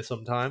that way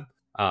sometime.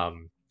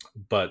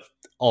 but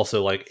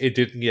also like it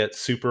didn't get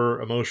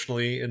super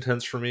emotionally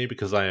intense for me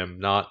because I am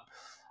not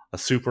a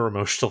super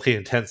emotionally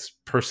intense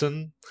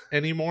person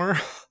anymore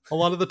a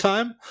lot of the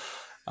time.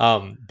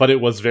 But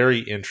it was very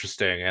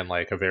interesting and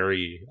like it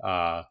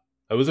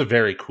was a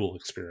very cool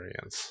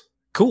experience.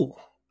 Cool.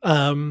 Do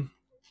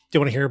you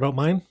want to hear about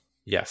mine?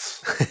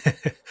 Yes.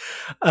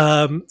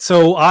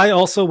 So I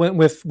also went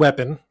with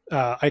weapon.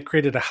 I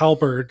created a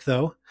halberd,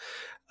 though.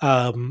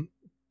 Um,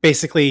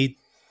 Basically,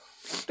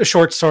 a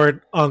short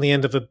sword on the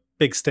end of a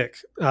big stick.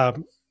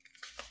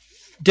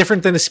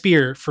 Different than a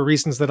spear for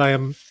reasons that I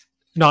am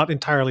not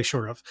entirely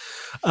sure of.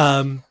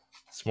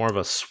 It's more of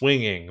a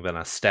swinging than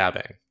a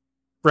stabbing.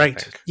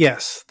 Right.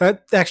 Yes.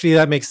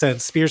 That makes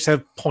sense. Spears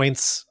have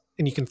points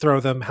and you can throw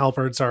them.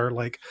 Halberds are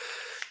like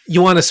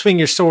you want to swing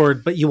your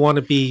sword, but you want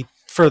to be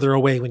further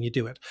away when you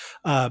do it.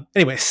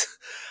 Anyways,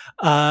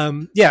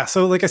 yeah.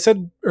 So, like I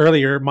said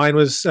earlier, mine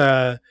was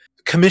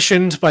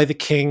commissioned by the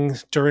king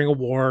during a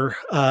war,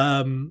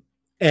 and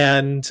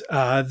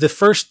the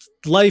first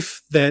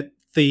life that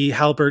the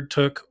halberd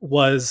took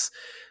was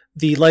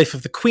the life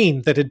of the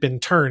queen that had been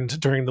turned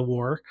during the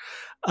war,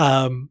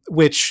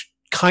 which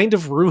kind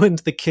of ruined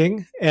the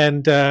king.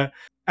 And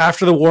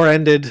after the war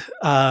ended,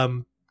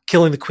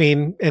 killing the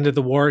queen ended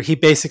the war. He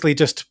basically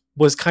just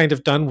was kind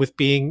of done with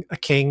being a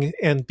king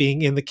and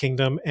being in the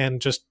kingdom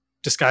and just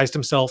disguised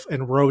himself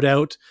and rode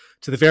out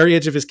to the very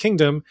edge of his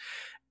kingdom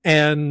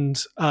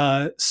and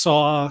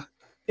saw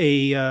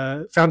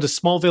found a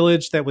small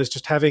village that was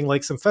just having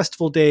like some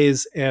festival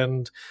days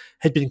and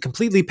had been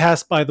completely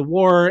passed by the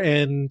war.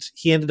 And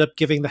he ended up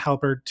giving the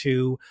halberd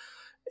to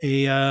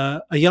a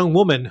young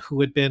woman who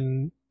had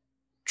been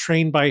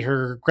trained by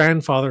her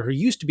grandfather, who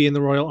used to be in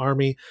the Royal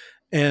Army,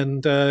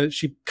 and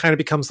she kind of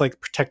becomes like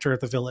protector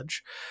of the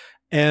village.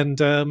 And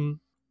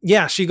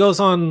yeah, she goes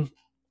on a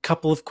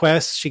couple of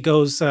quests. She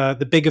goes.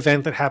 The big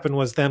event that happened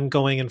was them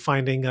going and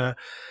finding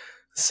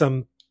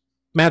some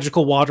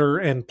magical water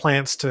and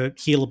plants to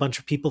heal a bunch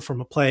of people from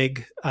a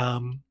plague.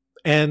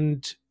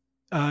 And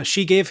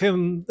she gave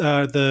him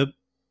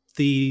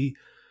the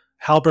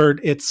halberd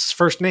its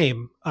first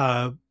name,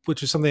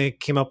 which is something I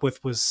came up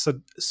with was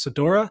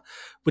Sedora,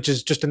 which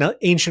is just an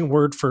ancient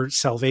word for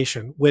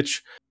salvation,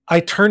 which I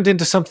turned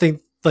into something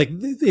like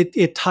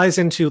it ties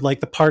into like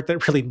the part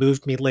that really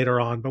moved me later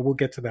on, but we'll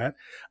get to that.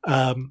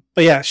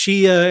 But yeah,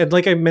 she and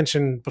like I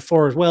mentioned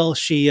before as well,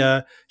 she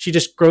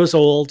just grows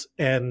old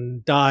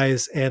and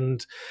dies,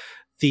 and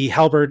the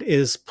halberd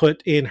is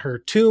put in her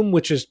tomb,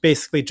 which is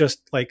basically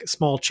just like a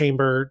small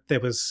chamber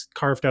that was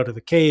carved out of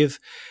a cave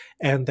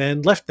and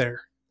then left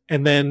there.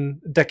 And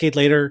then a decade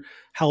later,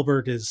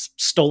 halberd is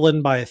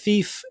stolen by a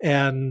thief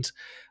and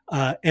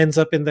ends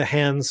up in the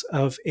hands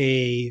of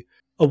a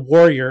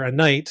warrior, a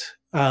knight,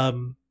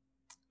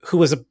 who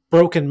was a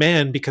broken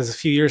man because a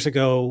few years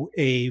ago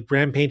a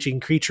rampaging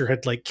creature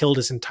had like killed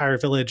his entire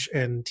village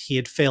and he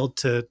had failed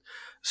to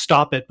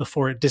stop it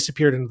before it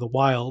disappeared into the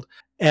wild.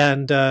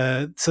 And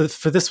so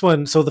for this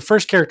one, so the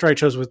first character I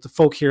chose was the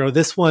folk hero.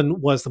 This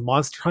one was the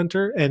monster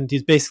hunter, and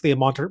he's basically a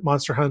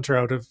monster hunter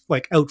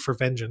out for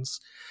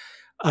vengeance.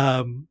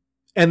 And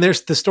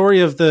there's the story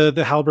of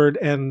the halberd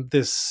and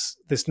this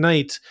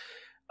knight.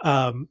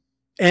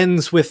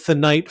 Ends with the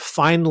knight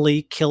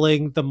finally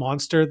killing the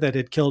monster that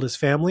had killed his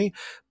family,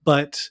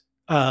 but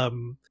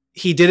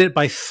he did it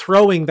by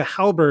throwing the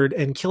halberd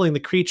and killing the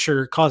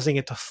creature, causing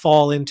it to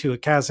fall into a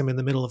chasm in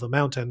the middle of a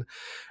mountain.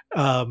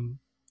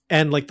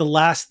 And like the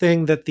last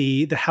thing that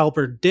the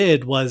halberd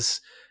did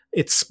was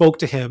it spoke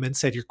to him and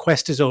said, "Your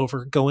quest is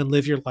over. Go and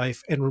live your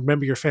life and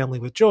remember your family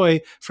with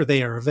joy, for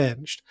they are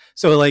avenged."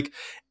 So like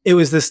it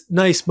was this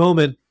nice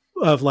moment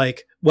of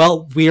like,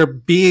 well, we are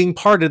being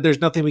parted. There's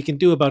nothing we can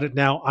do about it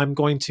now. I'm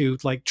going to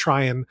like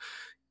try and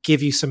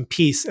give you some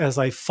peace as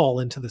I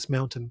fall into this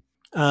mountain.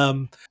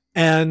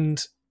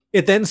 And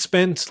it then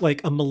spent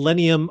like a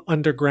millennium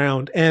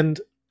underground.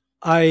 And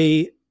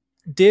I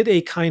did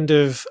a kind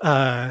of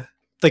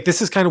like,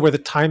 this is kind of where the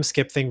time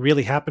skip thing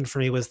really happened for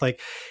me, was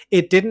like,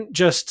 it didn't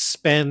just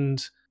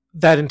spend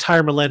that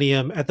entire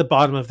millennium at the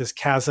bottom of this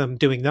chasm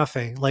doing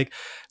nothing. Like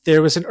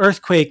there was an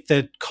earthquake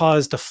that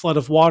caused a flood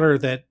of water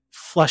that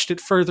flushed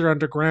it further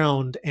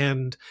underground,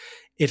 and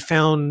it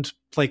found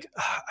like,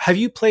 have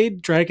you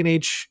played Dragon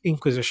Age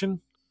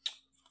Inquisition?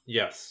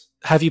 Yes.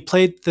 Have you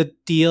played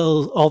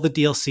all the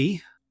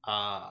DLC?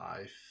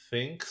 I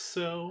think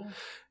so.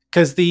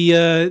 Because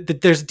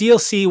there's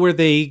DLC where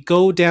they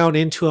go down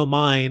into a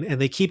mine and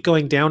they keep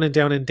going down and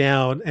down and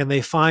down, and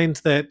they find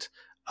that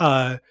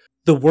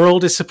the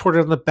world is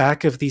supported on the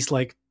back of these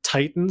like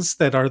titans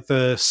that are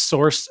the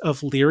source of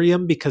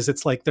lyrium, because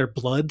it's like their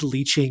blood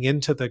leaching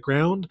into the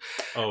ground.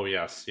 Oh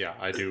yes, yeah,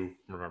 I do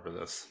remember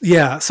this.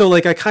 Yeah, so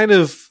like I kind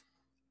of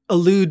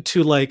allude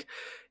to like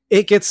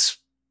it gets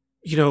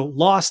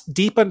lost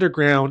deep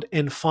underground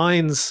and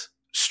finds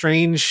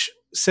strange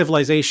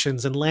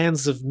civilizations and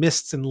lands of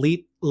mists and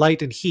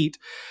light and heat,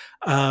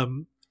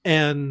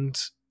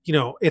 and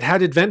it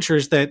had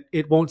adventures that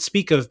it won't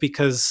speak of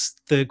because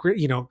there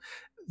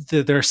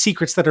are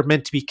secrets that are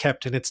meant to be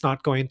kept and it's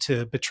not going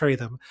to betray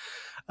them.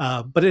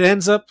 But it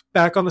ends up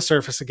back on the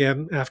surface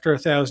again after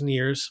 1,000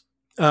 years,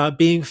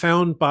 being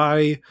found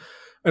by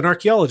an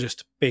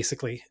archaeologist,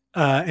 basically.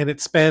 And it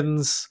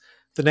spends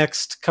the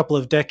next couple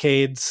of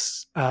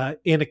decades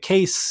in a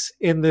case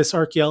in this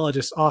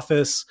archaeologist's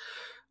office.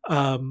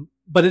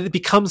 But it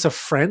becomes a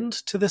friend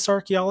to this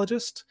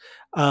archaeologist.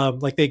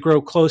 Like they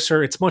grow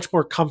closer. It's much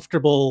more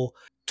comfortable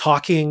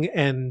talking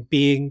and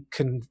being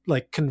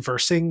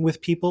conversing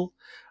with people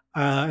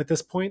at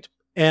this point.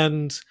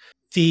 And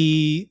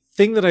the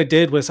thing that I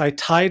did was I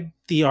tied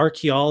the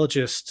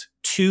archaeologist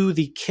to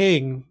the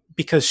king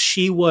because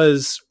she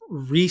was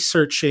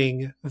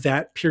researching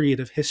that period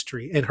of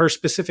history, and her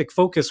specific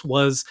focus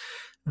was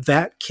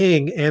that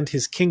king and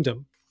his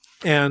kingdom.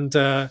 And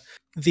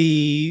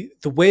the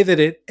way that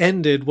it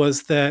ended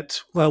was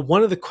that, well,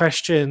 one of the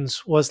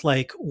questions was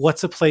like,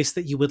 what's a place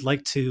that you would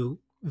like to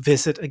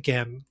visit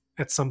again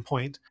at some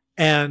point?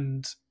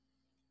 And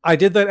I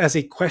did that as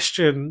a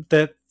question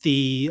that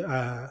the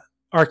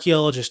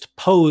archaeologist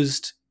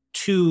posed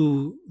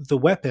to the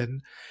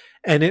weapon,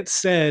 and it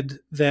said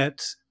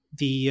that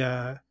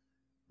the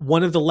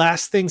one of the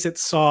last things it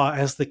saw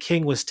as the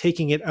king was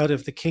taking it out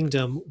of the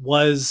kingdom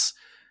was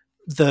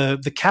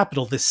the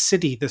capital, this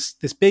city, this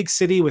big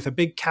city with a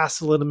big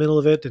castle in the middle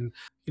of it, and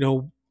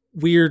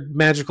weird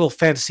magical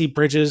fantasy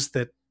bridges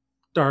that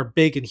are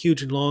big and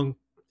huge and long.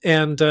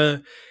 And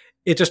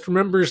it just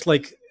remembers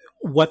like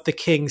what the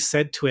king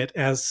said to it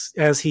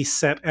as he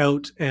set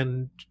out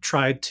and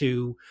tried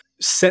to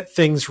set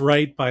things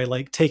right by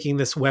like taking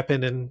this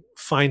weapon and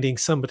finding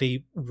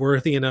somebody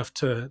worthy enough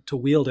to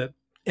wield it.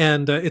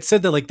 And it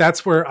said that like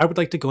that's where I would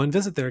like to go and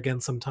visit there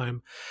again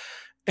sometime.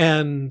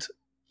 And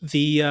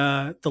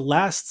the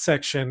last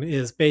section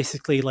is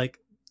basically like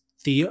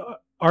the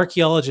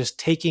archaeologist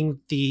taking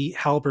the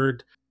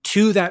halberd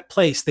to that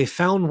place. They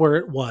found where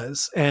it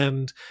was,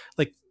 and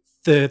like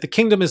the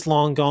kingdom is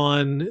long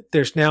gone.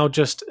 There's now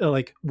just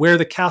like where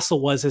the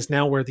castle was is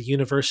now where the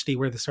university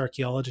where this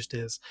archaeologist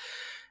is.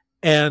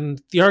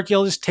 And the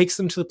archaeologist takes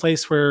them to the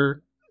place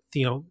where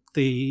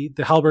the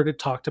halberd had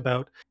talked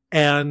about,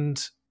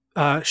 and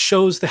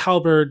shows the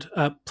halberd,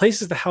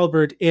 places the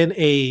halberd in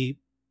a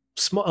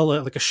small,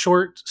 like a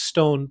short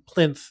stone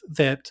plinth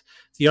that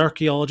the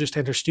archaeologist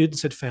and her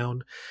students had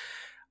found.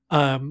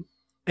 And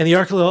the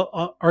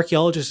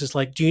archaeologist is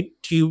like, "Do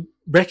you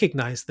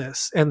recognize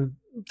this?" And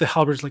the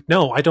halberd's like,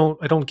 "No, I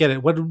don't get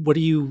it. What are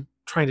you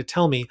trying to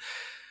tell me?"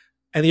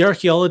 And the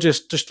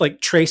archaeologist just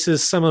like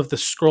traces some of the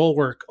scroll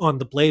work on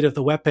the blade of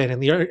the weapon,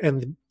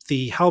 and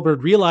the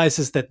halberd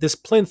realizes that this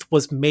plinth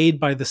was made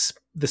by the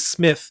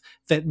smith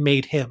that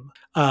made him.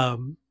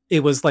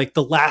 It was like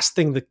the last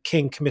thing the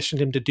king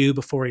commissioned him to do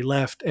before he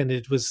left, and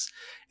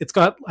it's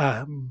got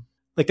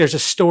like there's a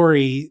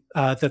story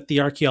that the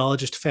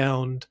archaeologist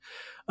found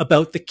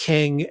about the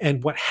king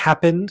and what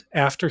happened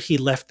after he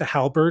left the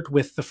halberd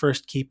with the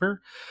first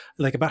keeper,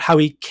 like about how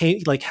he came,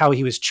 like how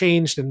he was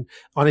changed, and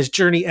on his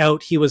journey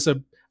out he was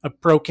a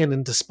broken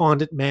and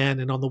despondent man,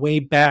 and on the way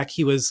back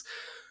he was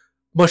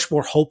much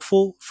more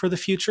hopeful for the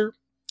future.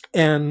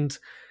 And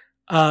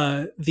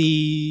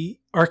the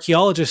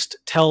archaeologist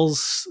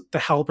tells the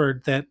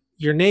halberd that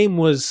your name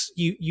was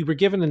you were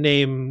given a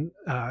name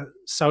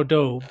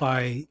Saudo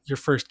by your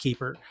first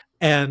keeper,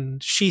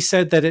 and she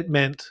said that it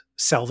meant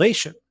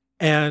salvation.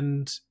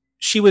 And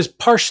she was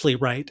partially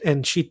right,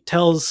 and she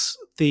tells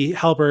the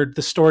halberd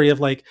the story of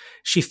like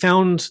she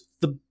found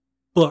the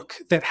book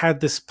that had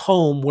this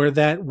poem where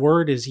that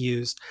word is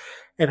used,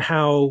 and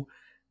how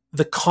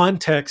the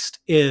context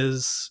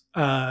is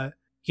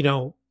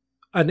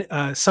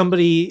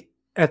somebody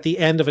at the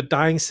end of a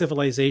dying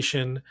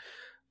civilization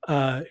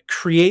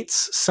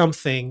creates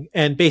something,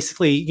 and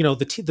basically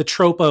the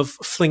trope of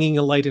flinging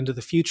a light into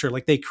the future,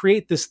 like they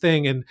create this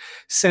thing and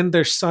send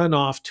their son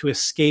off to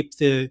escape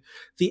the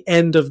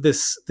end of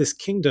this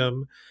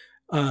kingdom,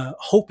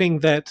 hoping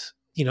that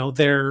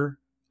their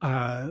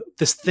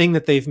this thing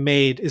that they've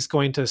made is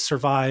going to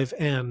survive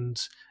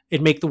and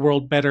it make the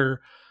world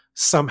better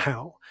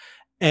somehow.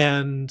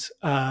 And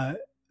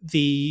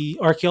the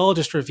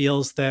archaeologist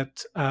reveals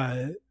that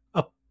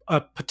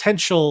a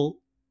potential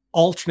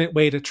alternate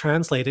way to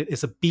translate it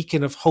is a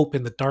beacon of hope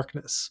in the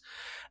darkness.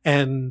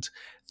 And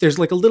there's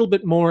like a little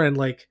bit more, and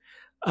like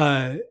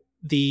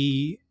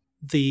the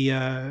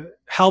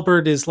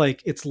halberd is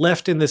like it's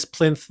left in this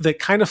plinth that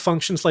kind of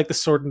functions like the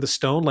sword in the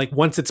stone. Like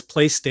once it's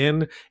placed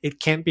in, it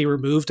can't be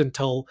removed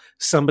until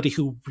somebody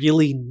who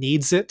really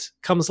needs it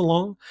comes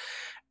along.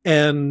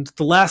 And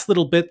the last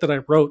little bit that I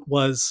wrote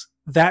was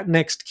that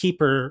next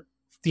keeper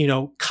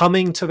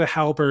coming to the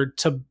halberd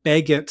to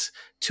beg it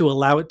to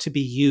allow it to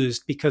be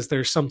used because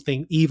there's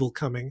something evil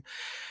coming.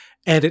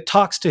 And it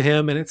talks to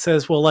him and it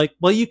says, well,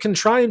 you can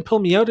try and pull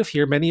me out of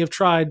here. Many have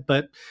tried,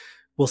 but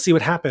we'll see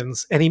what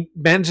happens. And he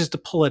manages to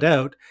pull it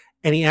out,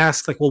 and he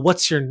asks like, well,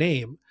 what's your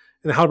name?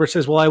 And the halberd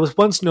says, well, I was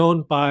once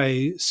known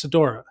by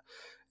Sidora.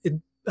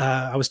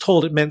 I was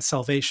told it meant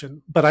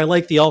salvation, but I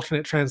like the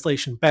alternate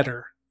translation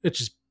better,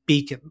 which is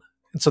beacon.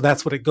 And so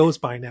that's what it goes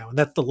by now. And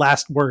that's the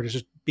last word is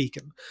just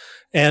beacon.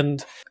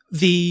 And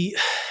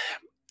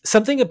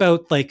something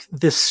about like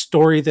this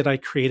story that I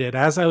created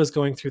as I was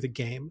going through the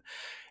game,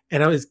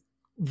 and I was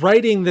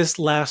writing this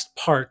last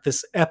part,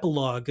 this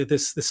epilogue,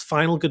 this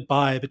final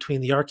goodbye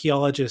between the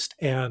archaeologist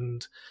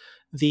and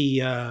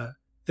the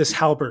this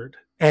halberd,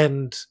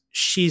 and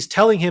she's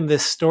telling him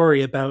this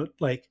story about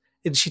like,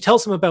 and she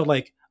tells him about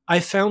like, I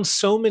found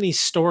so many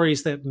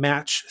stories that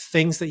match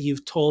things that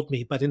you've told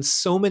me, but in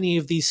so many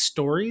of these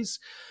stories,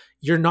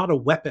 you're not a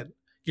weapon.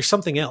 You're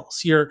something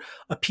else. You're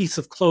a piece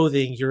of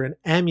clothing. You're an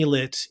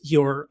amulet.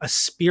 You're a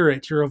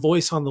spirit. You're a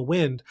voice on the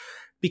wind.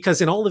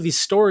 Because in all of these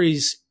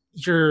stories,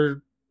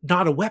 you're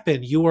not a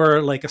weapon. You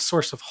are like a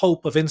source of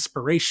hope, of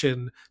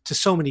inspiration to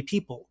so many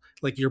people.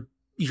 Like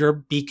you're a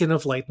beacon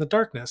of light in the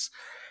darkness.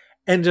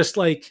 And just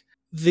like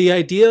the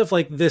idea of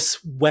like this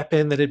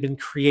weapon that had been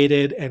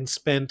created and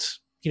spent,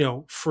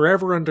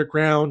 forever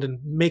underground and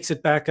makes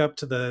it back up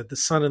to the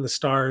sun and the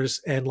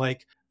stars, and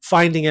like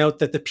finding out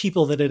that the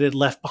people that it had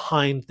left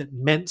behind that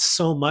meant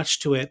so much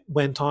to it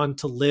went on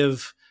to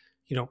live,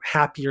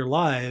 happier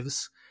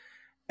lives,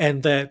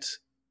 and that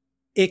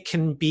it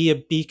can be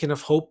a beacon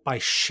of hope by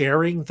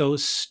sharing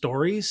those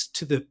stories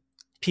to the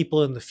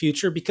people in the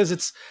future, because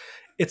it's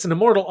an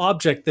immortal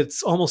object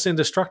that's almost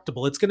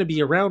indestructible. It's going to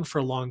be around for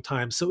a long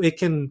time. So it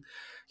can,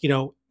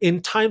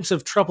 in times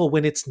of trouble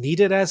when it's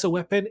needed as a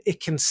weapon,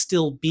 it can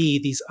still be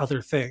these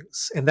other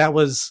things. And that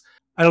was,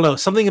 I don't know,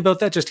 something about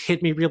that just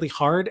hit me really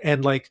hard.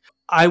 And like,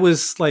 I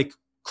was like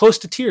close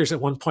to tears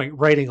at one point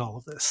writing all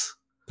of this.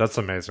 That's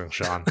amazing,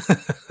 Sean.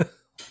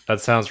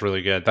 That sounds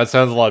really good. That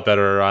sounds a lot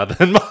better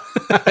than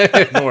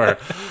mine.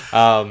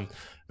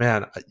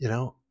 Man,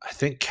 I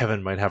think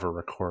Kevin might have a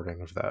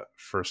recording of that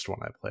first one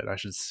I played. I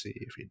should see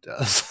if he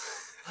does.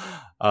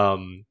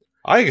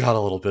 I got a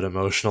little bit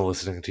emotional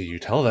listening to you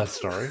tell that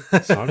story,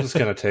 so I'm just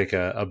going to take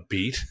a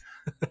beat.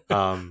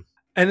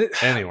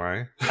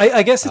 Anyway.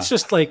 I guess it's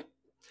just like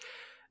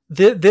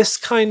this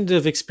kind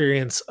of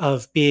experience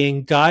of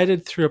being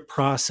guided through a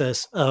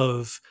process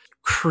of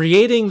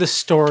creating the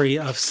story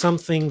of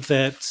something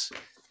that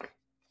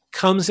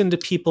comes into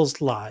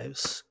people's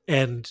lives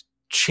and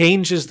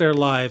changes their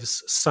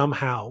lives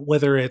somehow,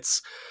 whether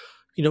it's,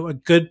 a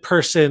good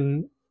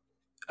person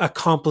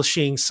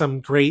accomplishing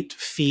some great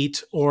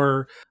feat,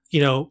 or,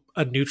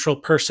 a neutral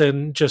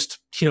person just,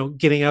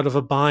 getting out of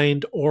a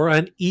bind, or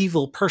an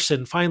evil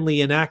person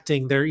finally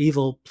enacting their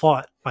evil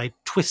plot by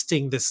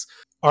twisting this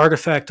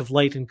artifact of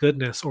light and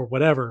goodness or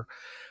whatever.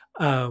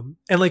 And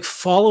like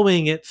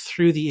following it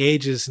through the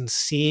ages and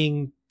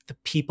seeing the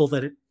people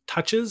that it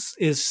touches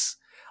is,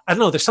 I don't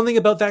know, there's something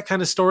about that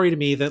kind of story to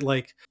me that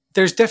like,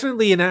 there's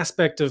definitely an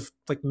aspect of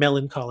like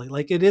melancholy.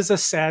 Like it is a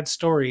sad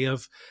story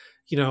of,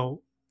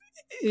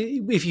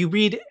 if you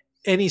read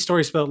any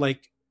stories about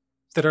like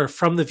that are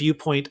from the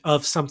viewpoint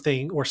of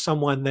something or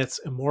someone that's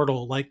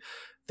immortal, like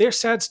they're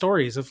sad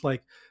stories of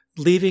like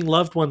leaving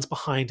loved ones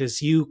behind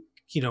as you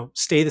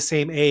stay the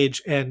same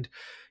age, and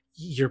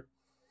your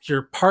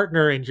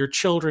partner and your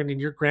children and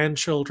your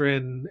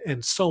grandchildren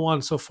and so on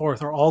and so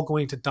forth are all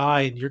going to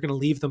die, and you're going to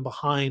leave them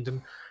behind,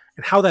 and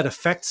how that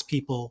affects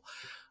people.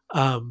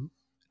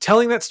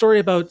 Telling that story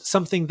about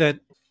something that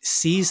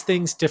sees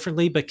things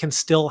differently but can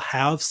still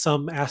have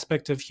some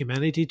aspect of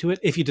humanity to it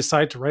if you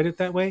decide to write it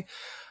that way.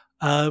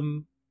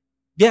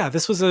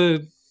 This was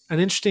an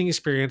interesting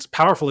experience,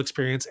 powerful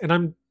experience, and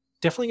I'm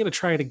definitely going to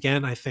try it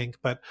again, I think,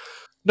 but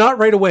not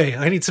right away.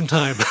 I need some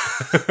time.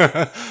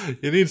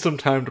 You need some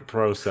time to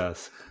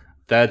process.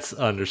 That's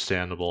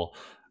understandable.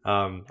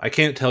 I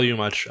can't tell you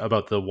much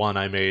about the one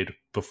I made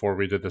before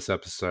we did this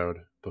episode,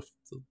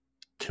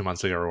 2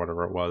 months ago or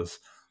whatever it was,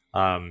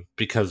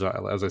 because,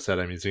 as I said,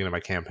 I'm using it in my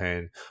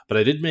campaign. But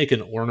I did make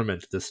an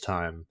ornament this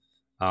time,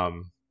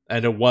 and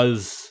it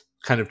was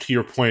kind of to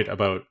your point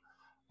about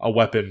a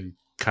weapon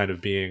kind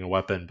of being a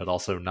weapon, but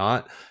also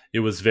not. It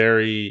was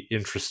very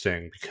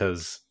interesting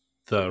because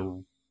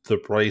the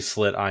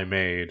bracelet I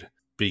made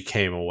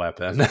became a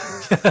weapon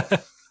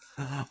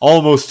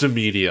almost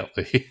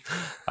immediately,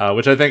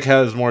 which I think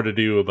has more to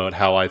do about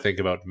how I think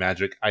about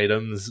magic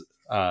items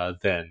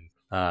than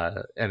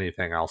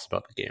anything else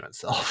about the game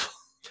itself.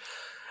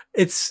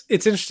 It's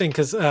interesting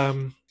because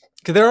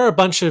there are a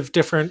bunch of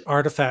different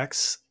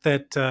artifacts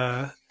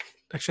that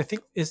actually I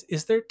think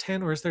is there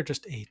 10 or is there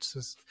just 8? So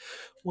it's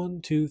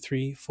 1, 2,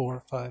 3,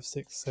 4, 5,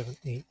 6, 7,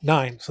 8,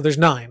 9. So there's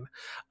 9.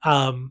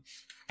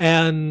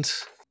 And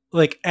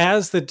like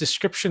as the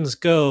descriptions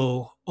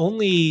go,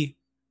 only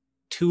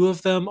 2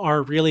 of them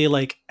are really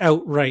like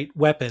outright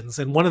weapons,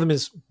 and one of them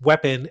is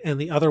weapon and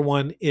the other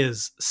one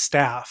is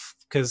staff.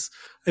 Because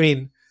I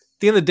mean, at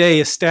the end of the day,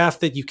 a staff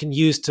that you can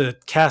use to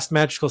cast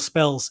magical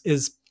spells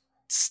is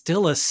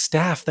still a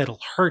staff that'll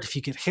hurt if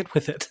you get hit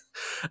with it.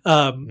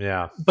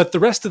 But the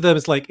rest of them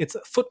is like, it's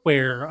a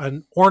footwear,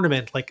 an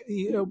ornament, like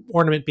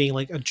ornament being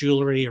like a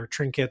jewelry or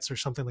trinkets or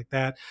something like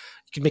that.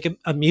 You can make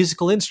a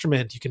musical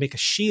instrument. You can make a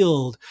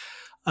shield.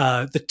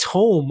 The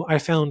tome I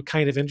found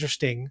kind of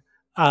interesting.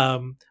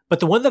 But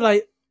the one that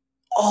I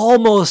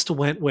almost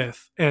went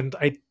with and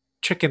I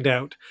chickened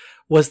out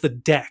was the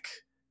deck,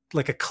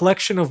 like a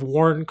collection of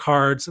worn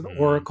cards, an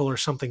oracle or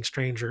something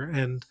stranger.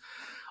 And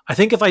I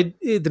think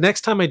the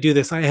next time I do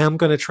this, I am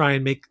going to try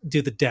and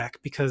do the deck,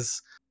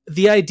 because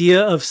the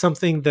idea of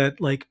something that,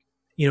 like,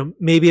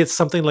 maybe it's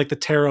something like the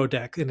tarot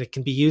deck and it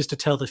can be used to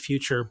tell the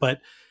future, but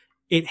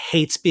it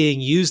hates being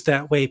used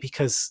that way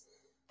because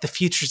the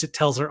futures it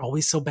tells are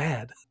always so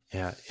bad.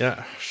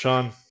 Yeah.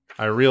 Sean,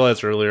 I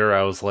realized earlier,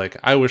 I was like,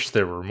 I wish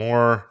there were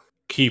more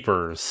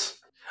keepers.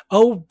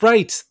 Oh,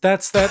 right.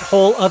 That's that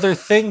whole other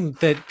thing,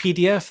 that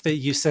PDF that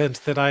you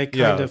sent that I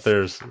kind of...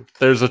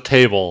 There's a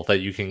table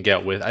that you can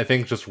get with, I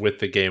think just with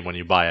the game when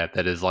you buy it,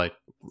 that is like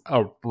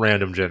a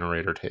random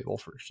generator table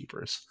for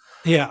keepers.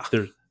 Yeah.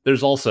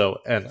 There's also,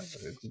 and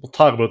we'll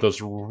talk about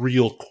those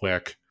real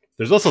quick,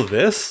 there's also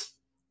this.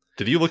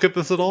 Did you look at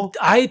this at all?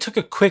 I took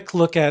a quick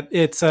look at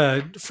it.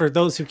 For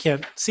those who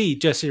can't see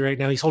Jesse right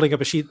now, he's holding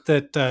up a sheet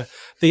that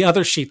the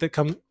other sheet that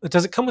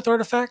does it come with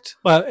Artifact?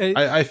 Well,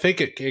 I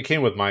think it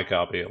came with my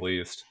copy at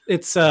least.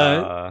 It's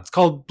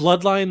called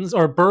Bloodlines,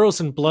 or Burrows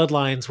and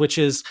Bloodlines, which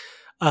is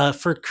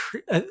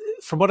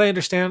from what I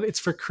understand, it's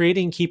for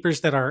creating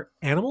keepers that are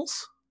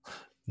animals.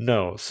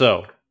 No,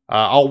 so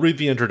I'll read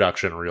the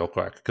introduction real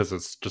quick because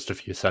it's just a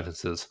few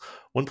sentences.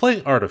 When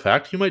playing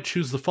Artifact, you might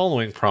choose the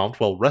following prompt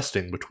while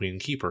resting between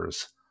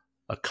keepers.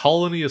 A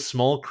colony of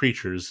small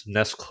creatures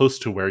nest close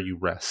to where you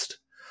rest.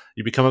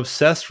 You become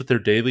obsessed with their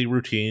daily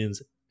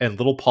routines and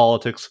little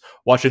politics,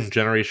 watching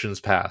generations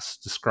pass.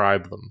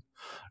 Describe them.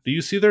 Do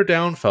you see their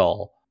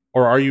downfall,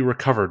 or are you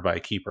recovered by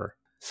a keeper?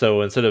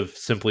 So instead of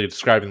simply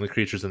describing the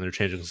creatures and their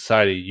changing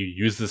society, you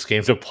use this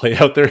game to play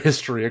out their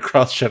history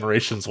across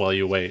generations while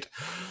you wait.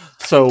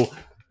 So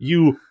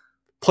you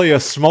play a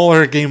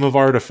smaller game of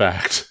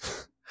Artifact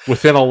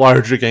within a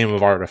larger game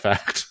of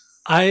Artifact.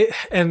 I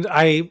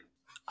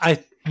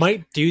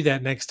might do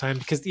that next time,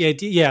 because the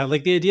idea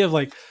of,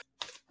 like,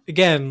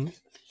 again,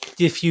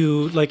 if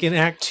you, like, in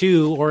Act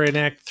 2 or in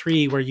Act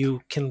 3 where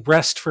you can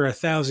rest for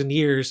 1,000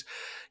 years,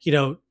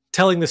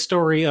 telling the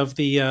story of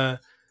the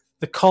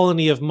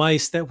colony of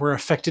mice that were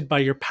affected by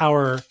your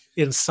power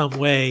in some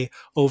way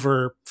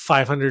over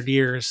 500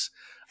 years,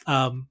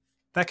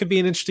 that could be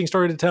an interesting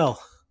story to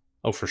tell.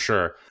 Oh, for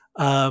sure.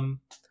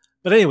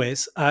 But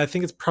anyways, I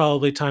think it's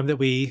probably time that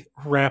we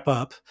wrap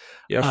up.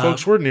 Yeah,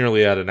 folks, we're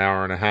nearly at an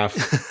hour and a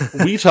half.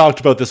 We talked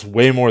about this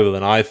way more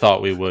than I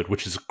thought we would,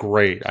 which is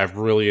great. I've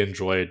really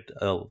enjoyed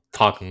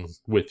talking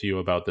with you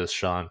about this,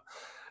 Sean.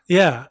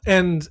 Yeah,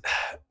 and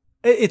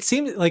it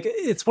seems like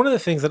it's one of the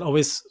things that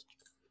always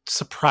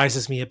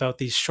surprises me about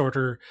these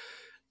shorter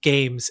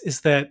games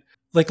is that,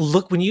 like,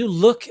 when you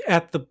look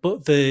at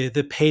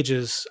the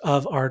pages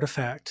of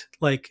Artifact,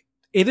 like,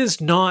 it is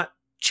not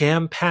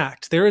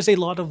jam-packed. There is a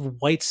lot of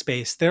white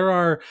space. There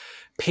are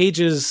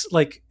pages,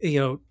 like,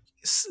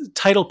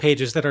 title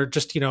pages that are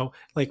just,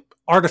 like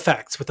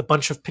artifacts with a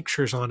bunch of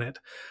pictures on it,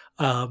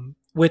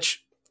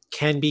 which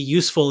can be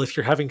useful if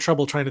you're having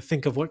trouble trying to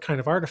think of what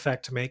kind of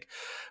artifact to make.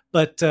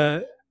 But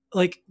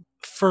like,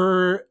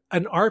 for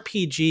an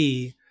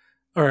RPG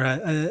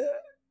or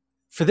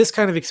for this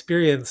kind of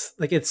experience,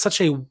 like, it's such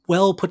a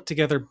well put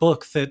together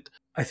book that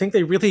I think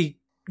they really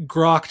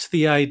grokked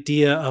the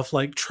idea of,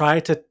 like, try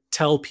to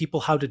tell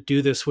people how to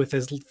do this with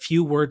as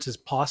few words as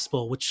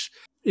possible, which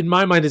in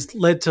my mind has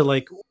led to,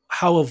 like,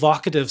 how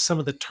evocative some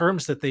of the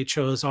terms that they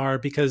chose are,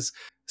 because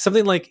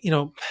something like,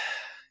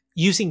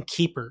 using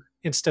keeper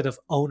instead of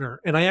owner.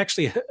 And I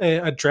actually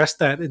addressed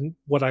that in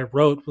what I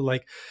wrote,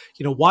 like,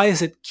 why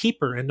is it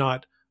keeper and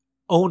not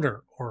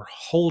owner or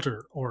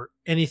holder or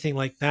anything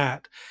like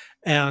that?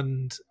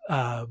 And,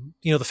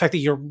 the fact that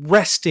you're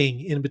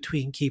resting in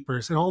between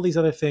keepers and all these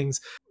other things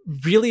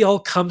really all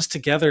comes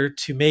together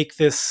to make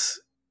this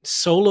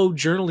solo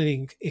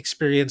journaling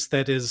experience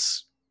that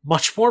is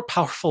much more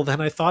powerful than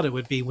I thought it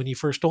would be when you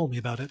first told me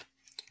about it.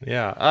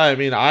 Yeah, I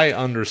mean, I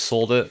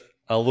undersold it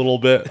a little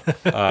bit,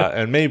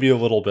 and maybe a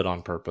little bit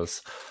on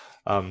purpose.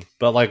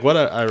 But, like, what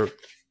I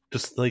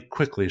just, like,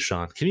 quickly,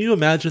 Sean, can you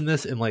imagine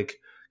this in, like,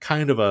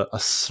 kind of a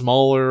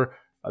smaller,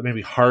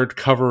 maybe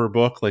hardcover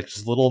book, like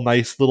just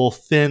nice little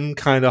thin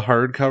kind of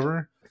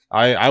hardcover?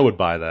 I would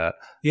buy that.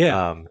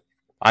 Yeah.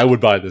 I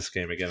would buy this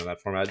game again in that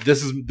format.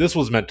 This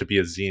was meant to be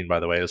a zine, by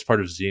the way. It was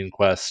part of Zine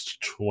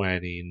Quest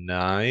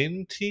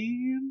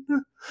 2019,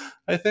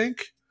 I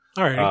think.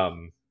 All right.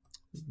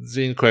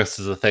 Zine Quest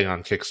is a thing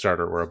on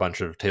Kickstarter where a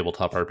bunch of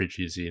tabletop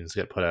RPG zines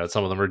get put out.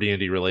 Some of them are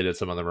D&D related,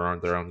 some of them are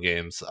their own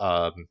games.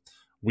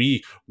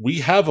 We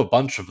have a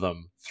bunch of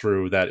them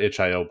through that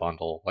itch.io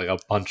bundle. Like, a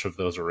bunch of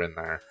those are in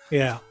there.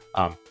 Yeah.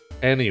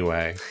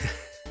 Anyway,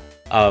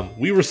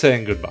 we were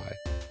saying goodbye.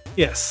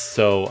 Yes.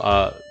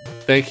 So,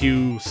 thank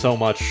you so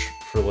much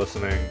for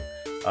listening.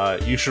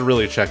 You should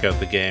really check out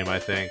the game, I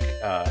think.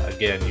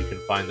 Again, you can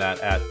find that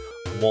at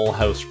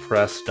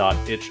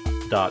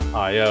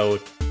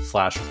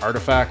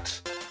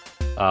mulehousepress.itch.io/artifact.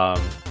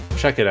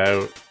 Check it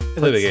out.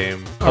 Play the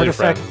game. Play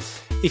Artifact.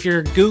 Friends. If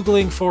you're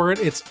Googling for it,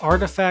 it's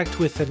Artifact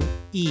with an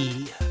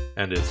E.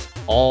 And it's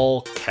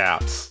all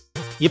caps.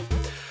 Yep.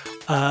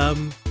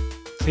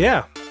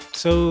 Yeah.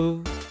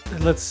 So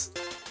let's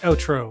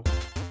outro.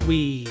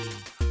 We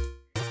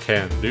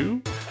can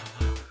do.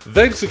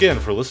 Thanks again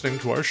for listening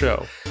to our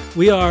show.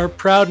 We are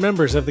proud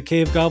members of the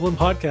Cave Goblin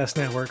Podcast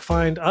Network.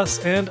 Find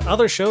us and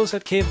other shows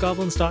at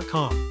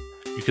cavegoblins.com.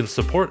 You can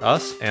support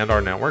us and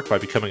our network by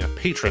becoming a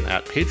patron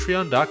at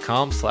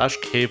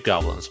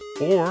patreon.com/cavegoblins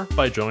or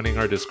by joining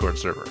our Discord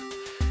server.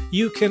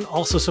 You can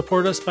also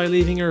support us by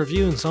leaving a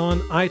reviews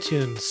on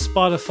iTunes,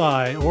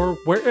 Spotify, or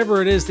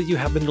wherever it is that you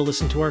happen to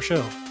listen to our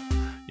show.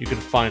 You can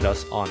find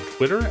us on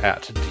Twitter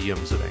at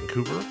DMs of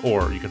Vancouver,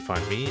 or you can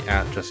find me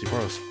at Jesse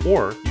Boros,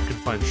 or you can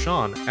find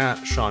Sean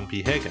at Sean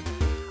P. Hagen.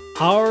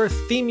 Our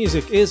theme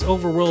music is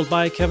Overworld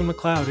by Kevin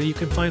MacLeod, and you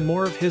can find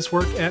more of his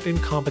work at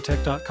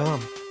Incompetech.com.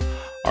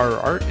 Our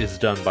art is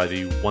done by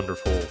the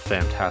wonderful,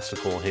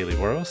 fantastical Haley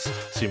Boros.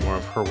 See more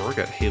of her work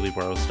at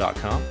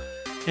haleyboros.com.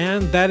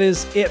 And that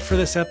is it for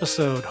this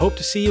episode. Hope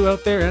to see you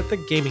out there at the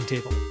gaming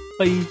table.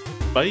 Bye.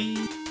 Bye.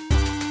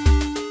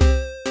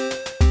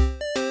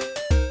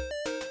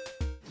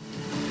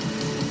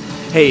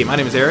 Hey, my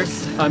name is Eric,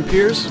 I'm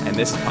Piers. and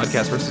this is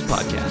Podcast versus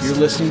Podcast. You're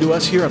listening to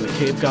us here on the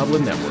Cave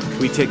Goblin Network.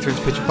 We take turns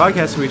pitching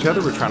podcasts to each other.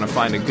 We're trying to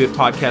find a good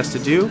podcast to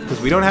do because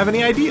we don't have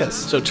any ideas.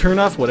 So turn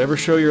off whatever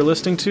show you're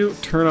listening to,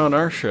 turn on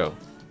our show.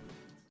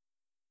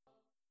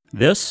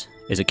 This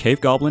is a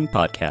Cave Goblin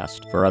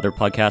podcast. For other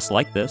podcasts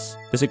like this,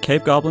 visit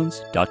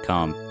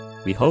cavegoblins.com.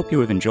 We hope you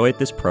have enjoyed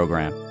this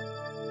program.